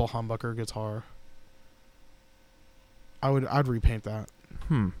 triple humbucker guitar. I'd repaint that.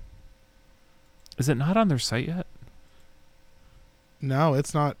 Is it not on their site yet? No,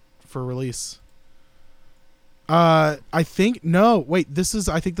 it's not for release. I think no. Wait,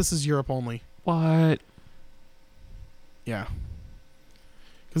 I think this is Europe only. What? Yeah.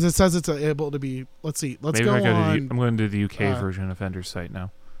 Because it says it's able to be. Let's see. Let's Maybe go if I go on. to I'm going to the UK version of Fender's site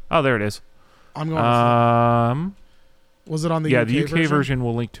now. Oh, there it is. I'm going. Um, Was it on the yeah, UK the UK version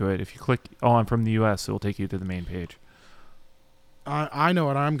will link to it. If you click, oh, I'm from the US, it will take you to the main page. I know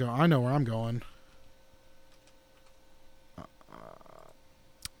what I'm going. I know where I'm going.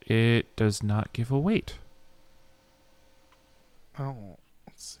 It does not give a weight. Oh,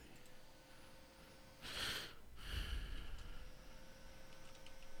 let's see.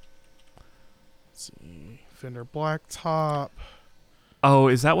 Let's see. Fender black top. Oh,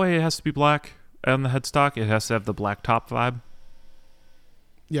 is that why it has to be black? on the headstock, it has to have the black top vibe.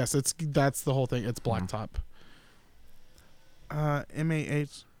 Yes, that's the whole thing. It's blacktop.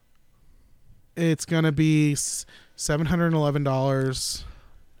 MAH. It's gonna be $711.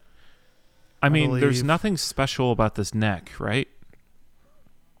 I mean, believe. there's nothing special about this neck, right?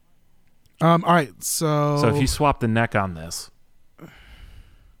 All right, so if you swap the neck on this,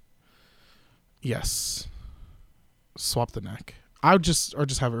 yes, swap the neck. I would just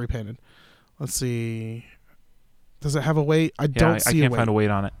have it repainted. Let's see. Does it have a weight? I can't find a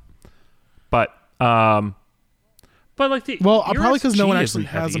weight on it. But like the probably because no one USG actually isn't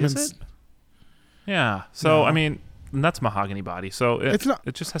has heavy, them. is it? Yeah. So No. I mean, that's mahogany body. So It's not-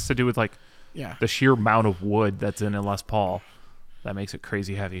 it just has to do with like Yeah. the sheer amount of wood that's in a Les Paul that makes it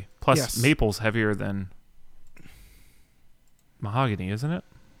crazy heavy. Plus, Yes. maple's heavier than mahogany, isn't it?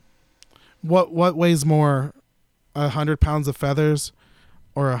 What weighs more, 100 pounds of feathers,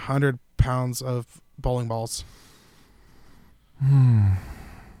 or 100 pounds of bowling balls?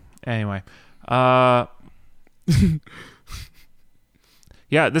 Anyway,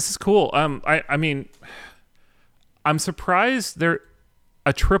 yeah, this is cool. I mean, I'm surprised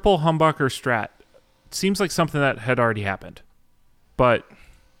a triple humbucker Strat seems like something that had already happened, but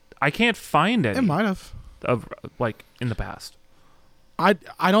I can't find any It might have. of like in the past. I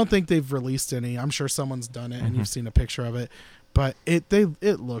don't think they've released any. I'm sure someone's done it and you've seen a picture of it, but it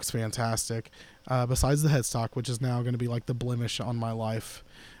looks fantastic. Besides the headstock, which is now going to be like the blemish on my life.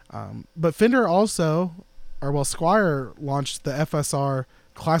 But Fender also, Squier launched the FSR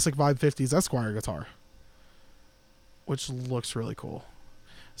Classic Vibe 50s Esquire guitar, which looks really cool.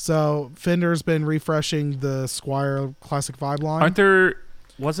 So Fender's been refreshing the Squier Classic Vibe line.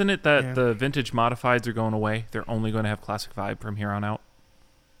 Wasn't it that the vintage modifieds are going away? They're only going to have Classic Vibe from here on out?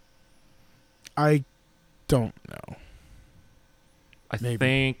 I don't know. I Maybe.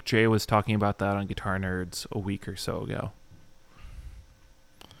 think Jay was talking about that on Guitar Nerds a week or so ago.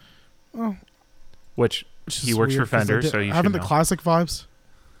 Oh, Which he works for Fender, so you haven't should the know. Classic Vibes.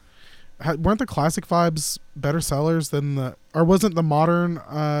 Weren't the Classic Vibes better sellers than or wasn't the modern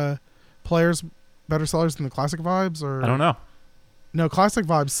players better sellers than the Classic Vibes? Or I don't know. No, Classic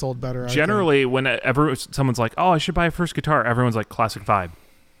Vibes sold better. Generally, whenever someone's like, "Oh, I should buy a first guitar," everyone's like, "Classic Vibe."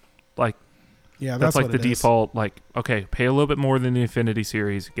 Like, yeah, that's like what the it is. default. Like, okay, pay a little bit more than the Infinity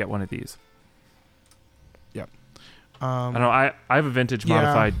series, get one of these. Yep. I don't know. I have a vintage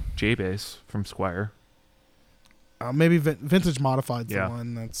modified J bass from Squier. Maybe Vintage Modified's Yeah. the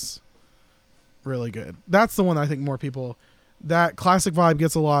one that's really good. That's the one I think more people. That Classic Vibe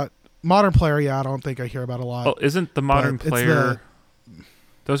gets a lot. Modern Player, yeah, I don't think I hear about a lot. Well, isn't the Modern But it's Player?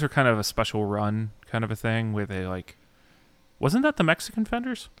 Those are kind of a special run kind of a thing where they like. Wasn't that the Mexican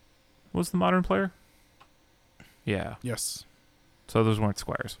Fenders? Was the Modern Player? Yeah. Yes. So those weren't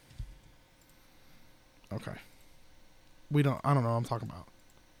Squires. Okay. I don't know what I'm talking about.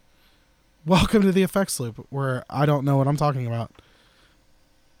 Welcome to the Effects Loop, where I don't know what I'm talking about.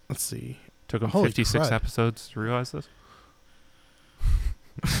 Let's see. Took them Holy 56 crud. episodes to realize this.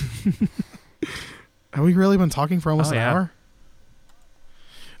 Have we really been talking for almost Oh, an yeah. hour?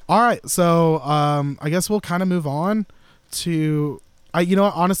 All right, so I guess we'll kind of move on to. You know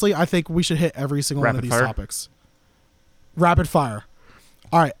what? Honestly, I think we should hit every single one of Rapid these fire? topics. Rapid fire.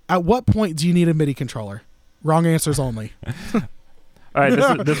 All right. At what point do you need a MIDI controller? Wrong answers only. All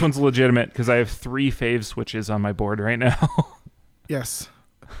right, this one's legitimate because I have 3 fave switches on my board right now. Yes.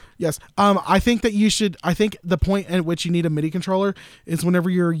 Yes. I think that you should. I think the point at which you need a MIDI controller is whenever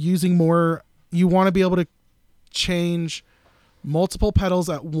you're using more. You want to be able to change multiple pedals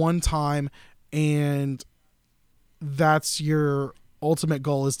at one time, and that's your ultimate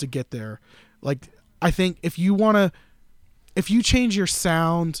goal, is to get there. Like, I think if you change your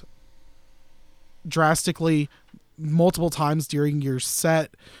sound drastically multiple times during your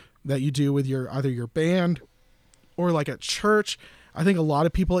set that you do with either your band or like at church, I think a lot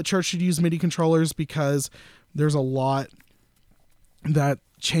of people at church should use MIDI controllers because there's a lot that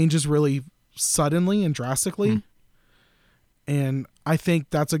changes really suddenly and drastically. And I think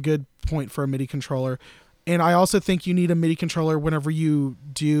that's a good point for a MIDI controller. And I also think you need a MIDI controller whenever you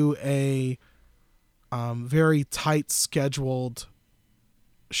do a very tight scheduled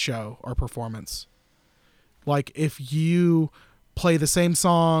show or performance. Like if you play the same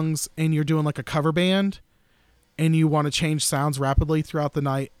songs and you're doing like a cover band and you want to change sounds rapidly throughout the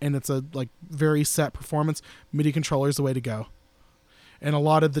night and it's a like very set performance, MIDI controller is the way to go. And a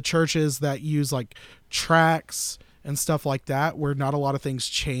lot of the churches that use like tracks and stuff like that, where not a lot of things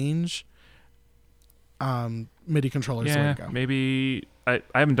change, MIDI controller is the way Yeah, to go. maybe I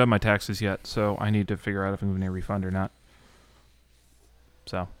haven't done my taxes yet, so I need to figure out if I'm going to refund or not.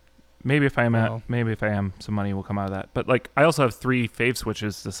 So maybe if I am Wow. maybe if I am, some money will come out of that. But like, I also have 3 fave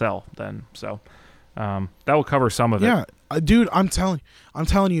switches to sell then, so that will cover some of it. Yeah, dude, I'm telling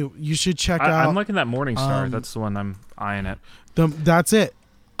you, you should check out. I'm liking that Morningstar. That's the one I'm eyeing it. That's it.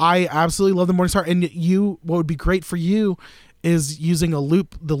 I absolutely love the Morningstar, and what would be great for you is using the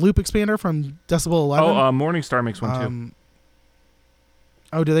loop expander from Decibel 11. Oh, Morningstar makes one too.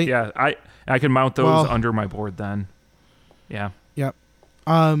 Oh, do they? Yeah, I can mount those under my board then. Yeah. Yep.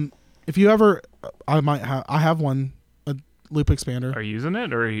 If you ever, I have one, a loop expander. Are you using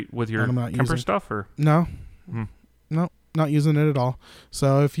it, or with your I'm not Kemper using- stuff, or No, Hmm. no, not using it at all.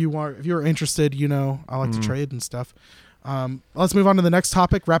 So if you're interested, I like to trade and stuff. Let's move on to the next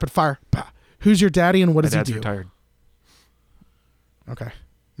topic. Rapid fire. Bah. Who's your daddy and what my does he dad's do? retired? Okay,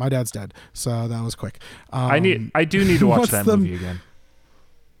 my dad's dead, so that was quick. I do need to watch what's that the- movie again.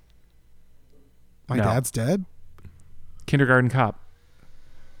 My No. dad's dead. Kindergarten Cop.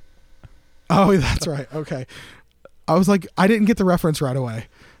 Oh, that's right. Okay, I was like, I didn't get the reference right away.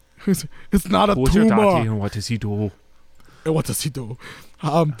 It's not a Who's your daddy tumor. and what does he do? What does he do?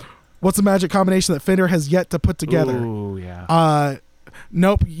 What's a magic combination that Fender has yet to put together? Oh yeah.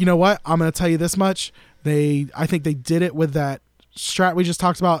 Nope. You know what? I'm going to tell you this much. I think they did it with that Strat we just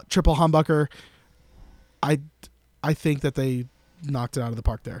talked about, triple humbucker. I think that they knocked it out of the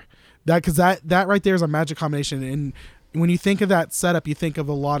park there. Because that right there is a magic combination. And when you think of that setup, you think of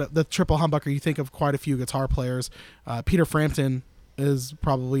a lot of the triple humbucker. You think of quite a few guitar players. Peter Frampton is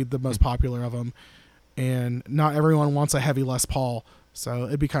probably the most popular of them, and not everyone wants a heavy Les Paul. So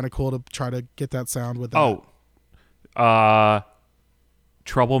it'd be kind of cool to try to get that sound with that.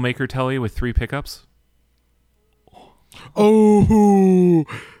 Troublemaker Telly with 3 pickups. Oh,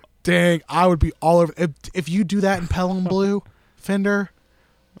 dang. I would be all over. If you do that in Pelham Blue, Fender,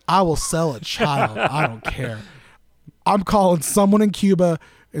 I will sell a child. I don't care. I'm calling someone in Cuba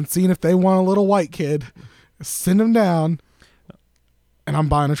and seeing if they want a little white kid. Send them down, and I'm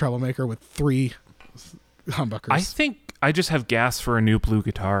buying a Troublemaker with 3 humbuckers. I think I just have gas for a new blue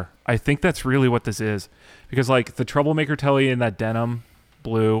guitar. I think that's really what this is, because like the Troublemaker Telly in that denim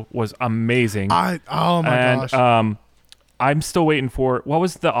blue was amazing. Oh my gosh. I'm still waiting for, what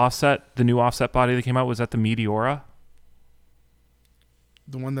was the new offset body that came out? Was that the Meteora?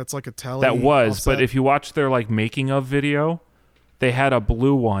 The one that's like a Telly. That was, offset. but if you watch their like making of video, they had a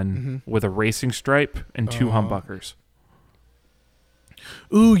blue one with a racing stripe and 2 humbuckers.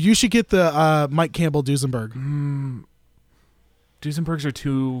 Ooh, you should get the Mike Campbell Duesenberg. Duesenbergs are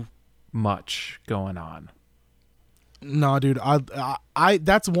too much going on. No, dude. I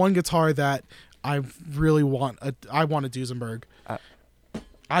that's one guitar that I really want. I want a Duesenberg.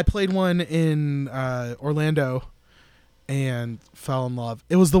 I played one in Orlando and fell in love.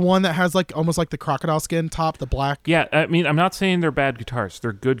 It was the one that has like almost like the crocodile skin top, the black. Yeah, I mean, I'm not saying they're bad guitars.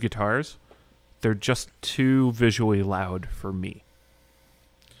 They're good guitars. They're just too visually loud for me.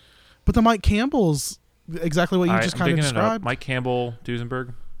 But the Mike Campbell's exactly what you just I'm kind of digging it up. described. Mike Campbell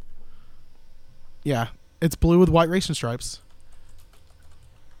Duesenberg. Yeah, it's blue with white racing stripes.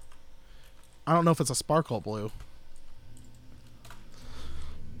 I don't know if it's a sparkle blue.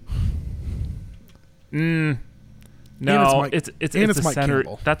 No, it's it's Mike the center.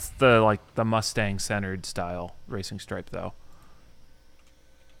 Campbell. That's the Mustang centered style racing stripe though.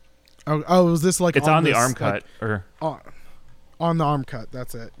 Oh, was this like It's on the this, arm like, cut or on the arm cut?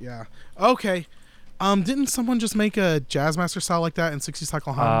 That's it. Yeah. Okay. Didn't someone just make a Jazzmaster style like that in 60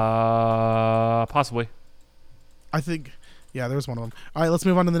 Cycle Hum? possibly. I think. Yeah, there was one of them. All right, let's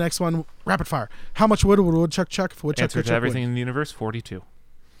move on to the next one. Rapid fire. How much wood would woodchuck chuck if woodchuck Answer could to chuck everything wood? in the universe. 42.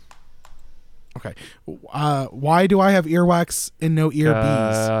 Okay. Why do I have earwax and no ear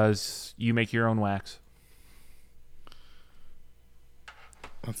bees? Because you make your own wax.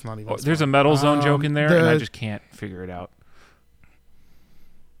 That's not even. There's a Metal Zone joke in there, and I the- just can't figure it out.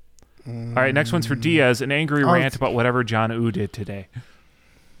 All right, next one's for Diaz. An angry Oh, rant about whatever John Oo did today.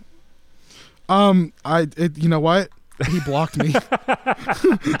 You know what? He blocked me.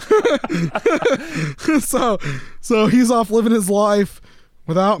 so he's off living his life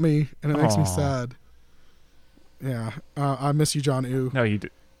without me, and it makes me Aw. sad. Yeah, I miss you, John Ooh. No, you did.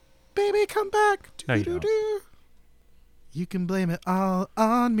 Baby, come back. No, you Doo-doo-doo. You can blame it all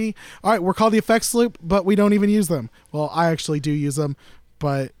on me. All right, we're called the effects loop, but we don't even use them. Well, I actually do use them,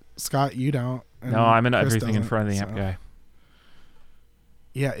 but Scott, you don't. and No, I'm in Chris everything in doesn't, front of the amp so. guy.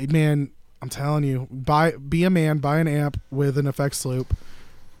 Yeah, man, I'm telling you, be a man, buy an amp with an effects loop,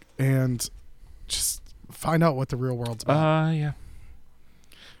 and just find out what the real world's about. Yeah.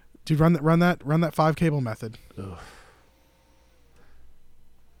 Dude, run that 5 cable method. Ugh.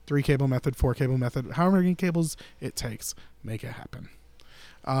 3 cable method, 4 cable method, however many cables it takes, make it happen.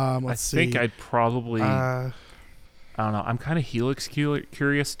 Let's see. I think I'd probably. I don't know. I'm kind of Helix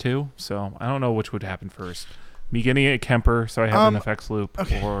curious too, so I don't know which would happen first. Me getting a Kemper, so I have an effects loop,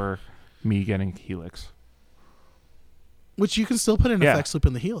 or me getting Helix. Which you can still put an effects loop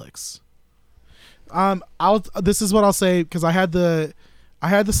in the Helix. This is what I'll say, because I had the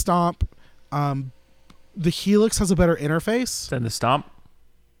Stomp. The Helix has a better interface than the Stomp.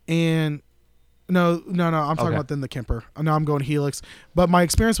 And no, I'm talking about than the Kemper. No, I'm going Helix. But my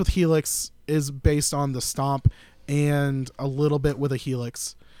experience with Helix is based on the Stomp and a little bit with a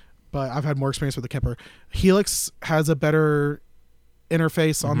Helix. But I've had more experience with the Kemper. Helix has a better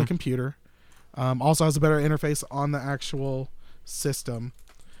interface on the computer. Also has a better interface on the actual system.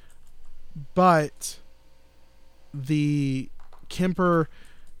 But the Kemper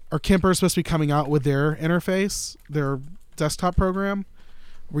is supposed to be coming out with their interface, their desktop program,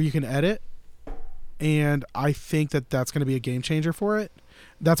 where you can edit. And I think that that's going to be a game changer for it.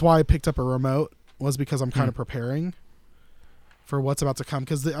 That's why I picked up a remote, was because I'm kind of preparing for what's about to come.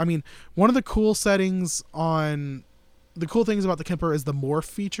 Because, one of the cool things about the Kemper is the morph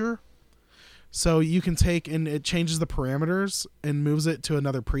feature. So you can take and it changes the parameters and moves it to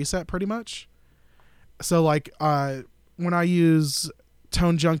another preset pretty much. So when I use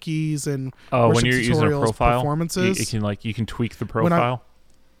Tone Junkies and when you're using a profile performances, you can tweak the profile.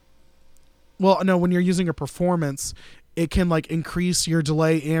 When you're using a performance, it can increase your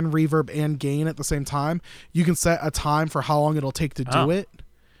delay and reverb and gain at the same time. You can set a time for how long it'll take to do it.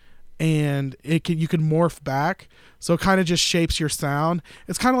 And you can morph back, so it kind of just shapes your sound.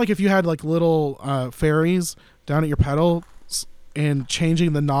 It's kind of like if you had little fairies down at your pedals and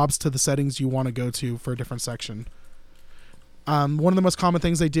changing the knobs to the settings you want to go to for a different section. One of the most common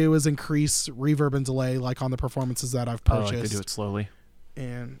things they do is increase reverb and delay, on the performances that I've purchased. They do it slowly.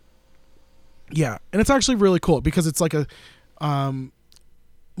 And it's actually really cool because it's one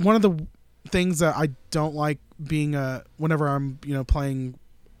of the things that I don't like being whenever I'm playing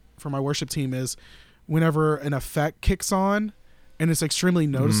for my worship team is whenever an effect kicks on and it's extremely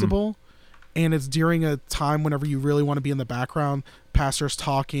noticeable and it's during a time whenever you really want to be in the background, pastor's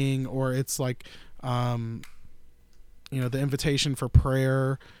talking, or it's the invitation for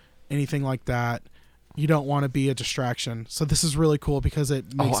prayer, anything like that. You don't want to be a distraction. So this is really cool because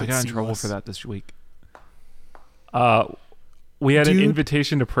it makes it I got seamless. in trouble for that this week. We had an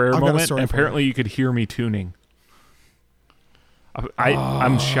invitation to prayer moment, and apparently you could hear me tuning.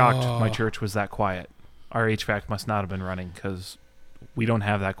 I'm shocked my church was that quiet. Our HVAC must not have been running because we don't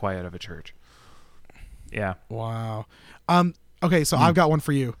have that quiet of a church. Yeah. Wow. Okay, so I've got one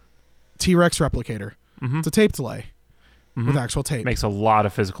for you. T-Rex Replicator. It's a tape delay with actual tape. Makes a lot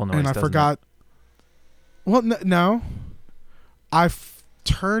of physical noise, and I forgot. Well, no. I've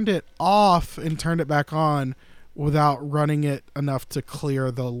turned it off and turned it back on without running it enough to clear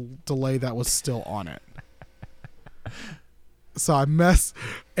the delay that was still on it. So I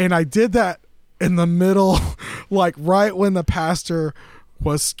did that in the middle, right when the pastor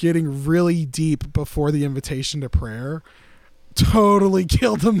was getting really deep before the invitation to prayer. Totally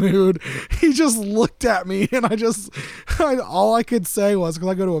killed the mood. He just looked at me and all I could say was, because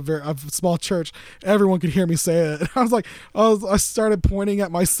I go to a small church, everyone could hear me say it. I started pointing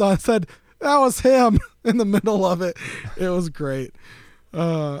at my son, said, that was him in the middle of it. It was great.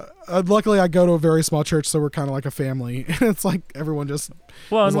 Luckily I go to a very small church, so we're kind of like a family. And it's everyone just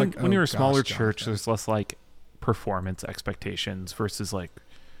when you're a smaller church, there's less performance expectations versus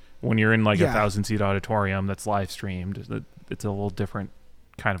when you're in a 1,000-seat auditorium that's live streamed. It's a little different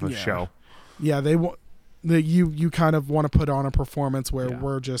kind of a show. Yeah, you kind of want to put on a performance where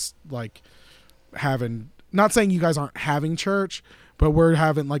we're just having, not saying you guys aren't having church, but we're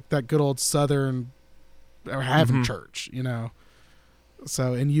having that good old Southern or having church,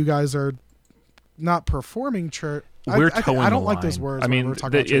 So, and you guys are not performing church. We're towing I don't the like line. those words.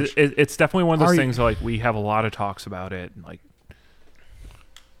 It's definitely one of those things where we have a lot of talks about it. And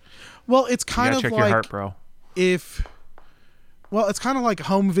well, it's kind of check your heart, bro. It's kind of like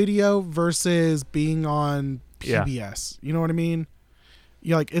home video versus being on PBS. You know what I mean?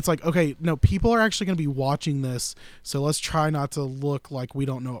 It's okay, no, people are actually going to be watching this, so let's try not to look like we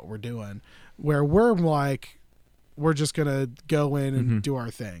don't know what we're doing. Where we're just going to go in and do our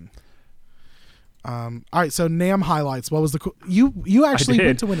thing. All right, so NAMM highlights. What was you actually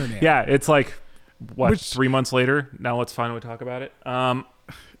went to Winter NAMM? Yeah, it's 3 months later. Now let's finally talk about it.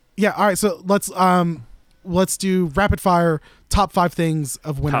 Yeah, all right, so let's do rapid fire top 5 things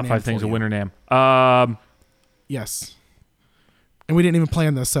of Winter NAMM. Top 5 things of Winter NAMM. Yes. And we didn't even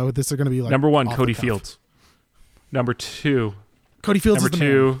plan this, so this is going to be number 1, Cody Fields. Number 2, Cody Fields. Number is the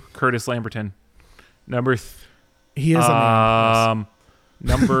 2, man. Curtis Lamberton. Number he is a man. Yes.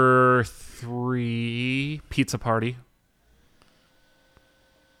 Number 3, Pizza Party.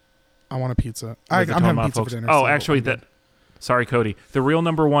 I want a pizza. I'm With the having Tomahawk pizza folks. for dinner. Oh, so actually, I'm good. sorry, Cody. The real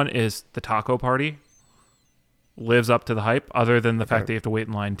number 1 is the Taco Party. Lives up to the hype, other than the fact that you have to wait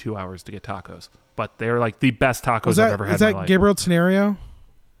in line 2 hours to get tacos. But they're like the best tacos I've ever had Is in my that life. Gabriel Tenario?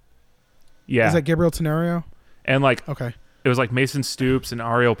 Yeah. Is that Gabriel Tenario? And like, Okay. it was like Mason Stoops and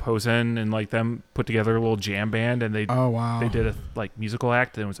Ariel Posen and like them put together a little jam band, and they Oh wow. they did a like musical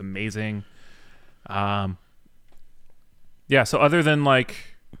act, and it was amazing. Yeah. So other than like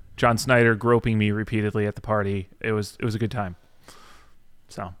John Snyder groping me repeatedly at the party, it was a good time.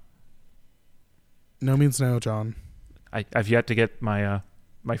 So No means no, John. I've yet to get my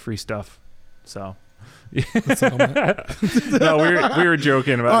my free stuff. So no, we were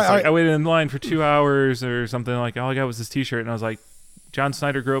joking about it. It's like, I waited in line for 2 hours or something. Like all I got was this T-shirt, and I was like, John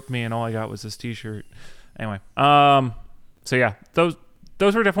Snyder groped me, and all I got was this T-shirt. Anyway, so yeah, those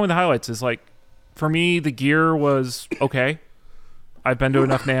were definitely the highlights. Is like, for me, the gear was okay. I've been to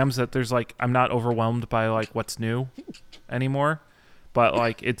enough NAMMs that there's like, I'm not overwhelmed by like what's new anymore. But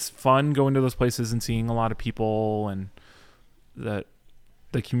like, it's fun going to those places and seeing a lot of people, and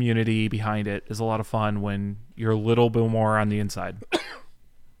the community behind it is a lot of fun when you're a little bit more on the inside.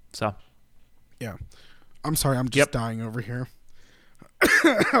 So, yeah. I'm sorry, I'm just dying over here.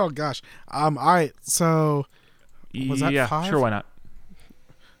 Oh gosh. All right. So was that 5? Sure, why not?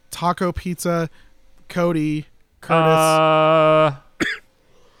 Taco Pizza, Cody, Curtis.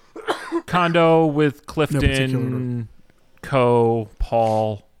 Condo with No particular Clifton, Co,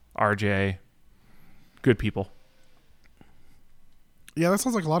 Paul, RJ. Good people. Yeah, that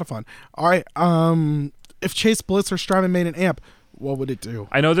sounds like a lot of fun. All right. If Chase Bliss or Strymon made an amp, what would it do?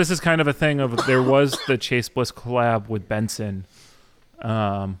 I know this is kind of a thing of, there was the Chase Bliss collab with Benson. Yeah.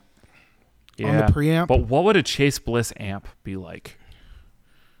 On the preamp? But what would a Chase Bliss amp be like?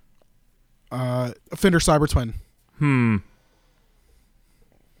 A Fender Cyber Twin.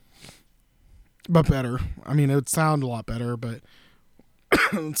 But better. I mean, it would sound a lot better, but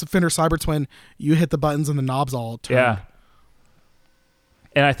it's a Fender Cyber Twin. You hit the buttons and the knobs all turn. Yeah.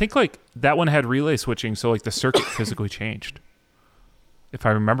 And I think like that one had relay switching, so like the circuit physically changed. If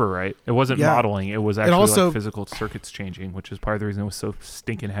I remember right. It wasn't modeling, it was actually also, like physical circuits changing, which is part of the reason it was so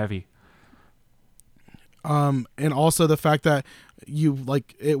stinking heavy. And also the fact that you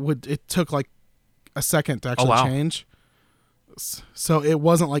like it took like a second to actually change. So it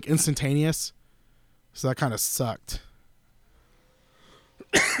wasn't like instantaneous. So that kind of sucked.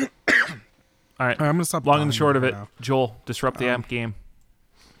 All right. I'm gonna stop. Long and short of it, now. Joel, disrupt the amp game.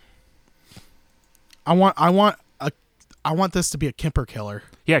 I want this to be a Kemper killer.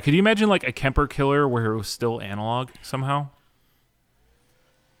 Yeah, could you imagine like a Kemper killer where it was still analog somehow?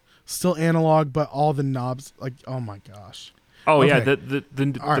 Still analog, but all the knobs, like, oh my gosh. Oh yeah, Okay.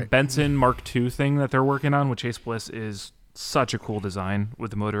 the right. Benson Mark II thing that they're working on with Chase Bliss is such a cool design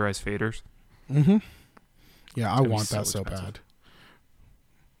with the motorized faders. Mm-hmm. Yeah, I gonna be want that so so expensive. bad.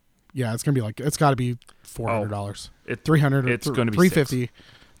 Yeah, it's gonna be like it's got to be $400, It $300, it's gonna be $350.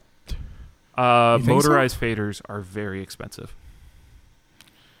 You think motorized faders are very expensive.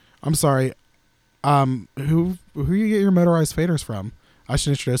 I'm sorry. Who you get your motorized faders from? I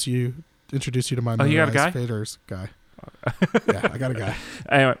should introduce you to my you got a motorized guy? faders guy. Yeah, I got a guy.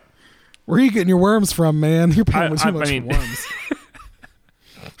 Anyway, Where are you getting your worms from, man? You're paying too much I mean- for worms.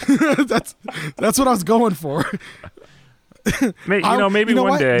 That's what I was going for. maybe you know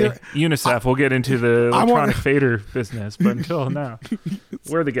one what? day UNICEF will get into the I want- electronic fader business, but until now,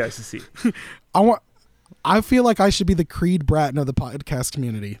 we're the guys to see. I feel like I should be the Creed Bratton of the podcast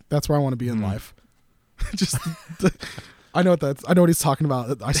community. That's where I want to be in life. Just, I know what he's talking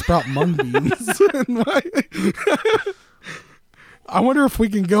about. I sprout mung beans. I wonder if we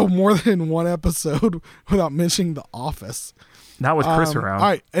can go more than one episode without mentioning The Office. Not with Chris around. All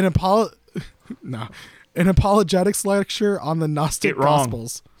right, an apologetics lecture on the Gnostic Get wrong.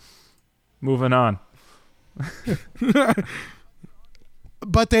 Gospels. Moving on.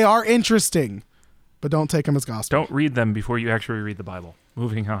 But they are interesting. But don't take them as gospel. Don't read them before you actually read the Bible.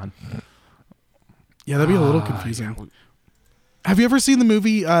 Moving on. Yeah, that'd be a little confusing. Yeah. Have you ever seen the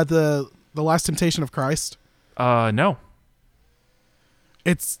movie The Last Temptation of Christ? No.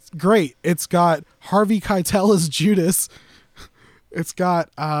 It's great. It's got Harvey Keitel as Judas. It's got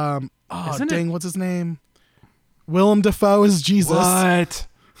what's his name? Willem Dafoe as Jesus. What?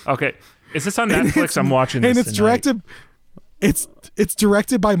 Okay. Is this on Netflix? I'm watching this. And it's tonight. directed. It's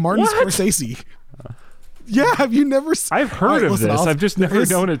directed by Martin What? Scorsese. Yeah, have you never? I've heard of this. I've just never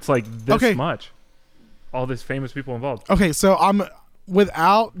known it's like this Okay. much. All these famous people involved. Okay, so I'm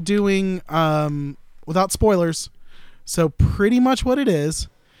without doing without spoilers. So pretty much what it is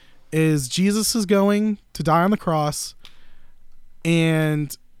Jesus is going to die on the cross,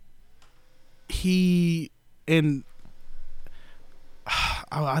 and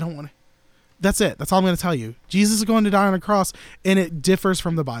I don't want to. That's it. That's all I'm going to tell you. Jesus is going to die on a cross, and it differs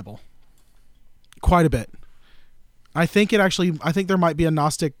from the Bible quite a bit. I think there might be a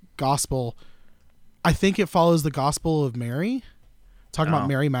Gnostic gospel. I think it follows the Gospel of Mary, talking about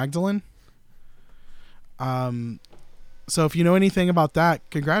Mary Magdalene. So if you know anything about that,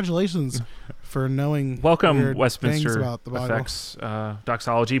 congratulations for knowing. Welcome, Westminster about the Bible. Effects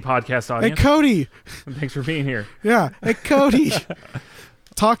Doxology podcast audience. Hey, Cody. Thanks for being here. Yeah. Hey, Cody.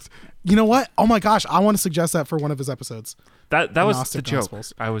 You know what? Oh my gosh, I want to suggest that for one of his episodes. That was Gnostic the joke.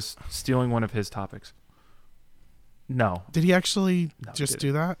 Gospels. I was stealing one of his topics. No. Did he actually No, just he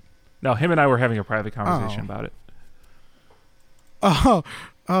do that? No, him and I were having a private conversation about it. Oh,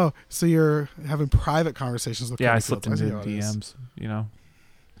 so you're having private conversations with Yeah, Cody I slipped Fields. into I see how it is. DMs, you know.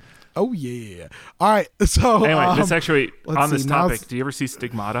 Oh, yeah. All right. So Anyway, this actually, let's on this see, now topic, it's- do you ever see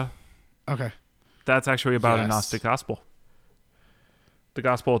Stigmata? Okay. That's actually about a Yes. Gnostic gospel. The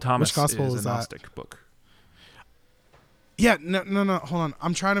Gospel of Thomas Which gospel is is a that? Gnostic book. Yeah, no. Hold on.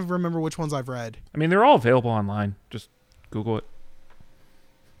 I'm trying to remember which ones I've read. I mean, they're all available online. Just Google it.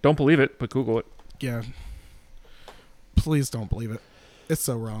 Don't believe it, but Google it. Yeah. Please don't believe it. It's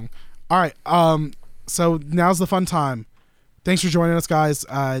so wrong. All right. So now's the fun time. Thanks for joining us, guys.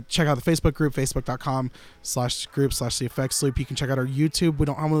 Check out the Facebook group, facebook.com/group/The Effects Loop. You can check out our YouTube. We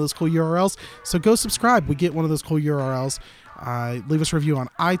don't have one of those cool URLs, so go subscribe. We get one of those cool URLs. Leave us a review on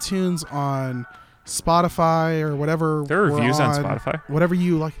iTunes, on Spotify, or whatever. There are we're reviews on Spotify. Whatever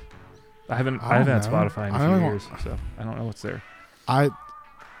you like. I haven't I don't had know. Spotify in I a few don't- years, so I don't know what's there.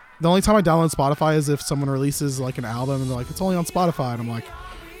 The only time I download Spotify is if someone releases like an album and they're like, it's only on Spotify, and I'm like,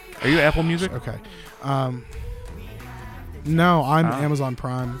 Are you Apple Music? okay. No, I'm Oh. Amazon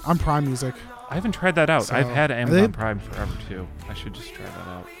Prime. I'm Prime Music. I haven't tried that out. So, I've had Amazon Prime forever too. I should just try that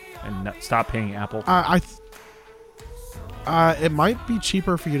out and stop paying Apple. It might be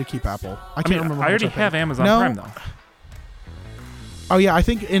cheaper for you to keep Apple. I can't mean, remember. I how much already paid. have Amazon No. Prime though. Oh yeah, I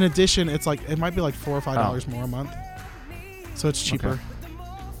think in addition, it's like it might be like $4 or $5 more a month, so it's cheaper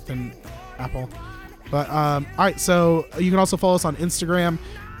than Apple. But all right, so you can also follow us on Instagram.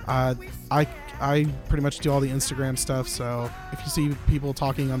 I pretty much do all the Instagram stuff. So if you see people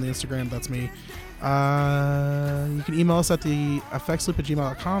talking on the Instagram, that's me. You can email us at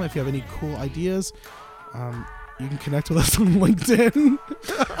theeffectsloop@gmail.com if you have any cool ideas. You can connect with us on LinkedIn.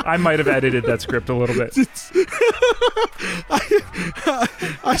 I might have edited that script a little bit.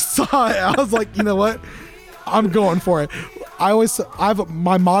 I saw it. I was like, you know what? I'm going for it.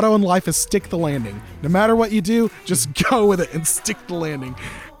 My motto in life is stick the landing. No matter what you do, just go with it and stick the landing.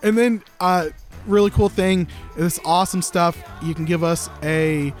 And then, really cool thing, this awesome stuff. You can give us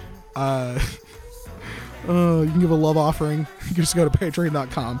you can give a love offering. You can just go to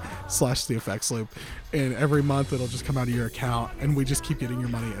patreon.com/The Effects Loop, and every month it'll just come out of your account, and we just keep getting your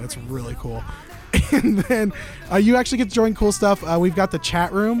money, and it's really cool. And then you actually get to join cool stuff. We've got the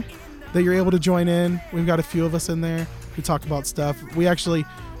chat room that you're able to join in. We've got a few of us in there who talk about stuff. We actually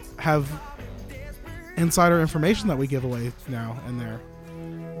have insider information that we give away now in there.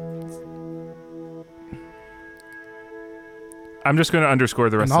 I'm just going to underscore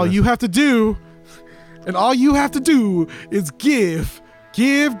the rest And all of this. you have to do is give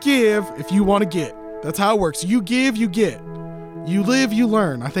if you want to get. That's how it works. You give, you get. You live, you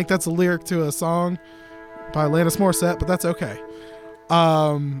learn. I think that's a lyric to a song by Alanis Morissette, but that's okay.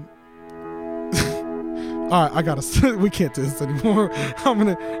 All right, I gotta. We can't do this anymore. I'm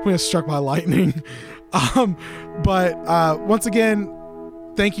gonna struck by lightning. But once again,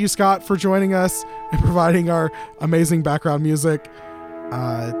 thank you, Scott, for joining us and providing our amazing background music.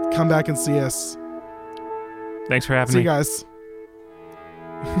 Come back and see us. Thanks for having See me. you guys.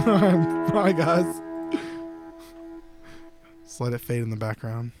 Bye, guys. Just let it fade in the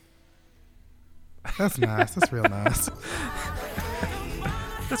background. That's nice. That's real nice.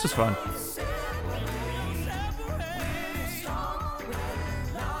 This was fun.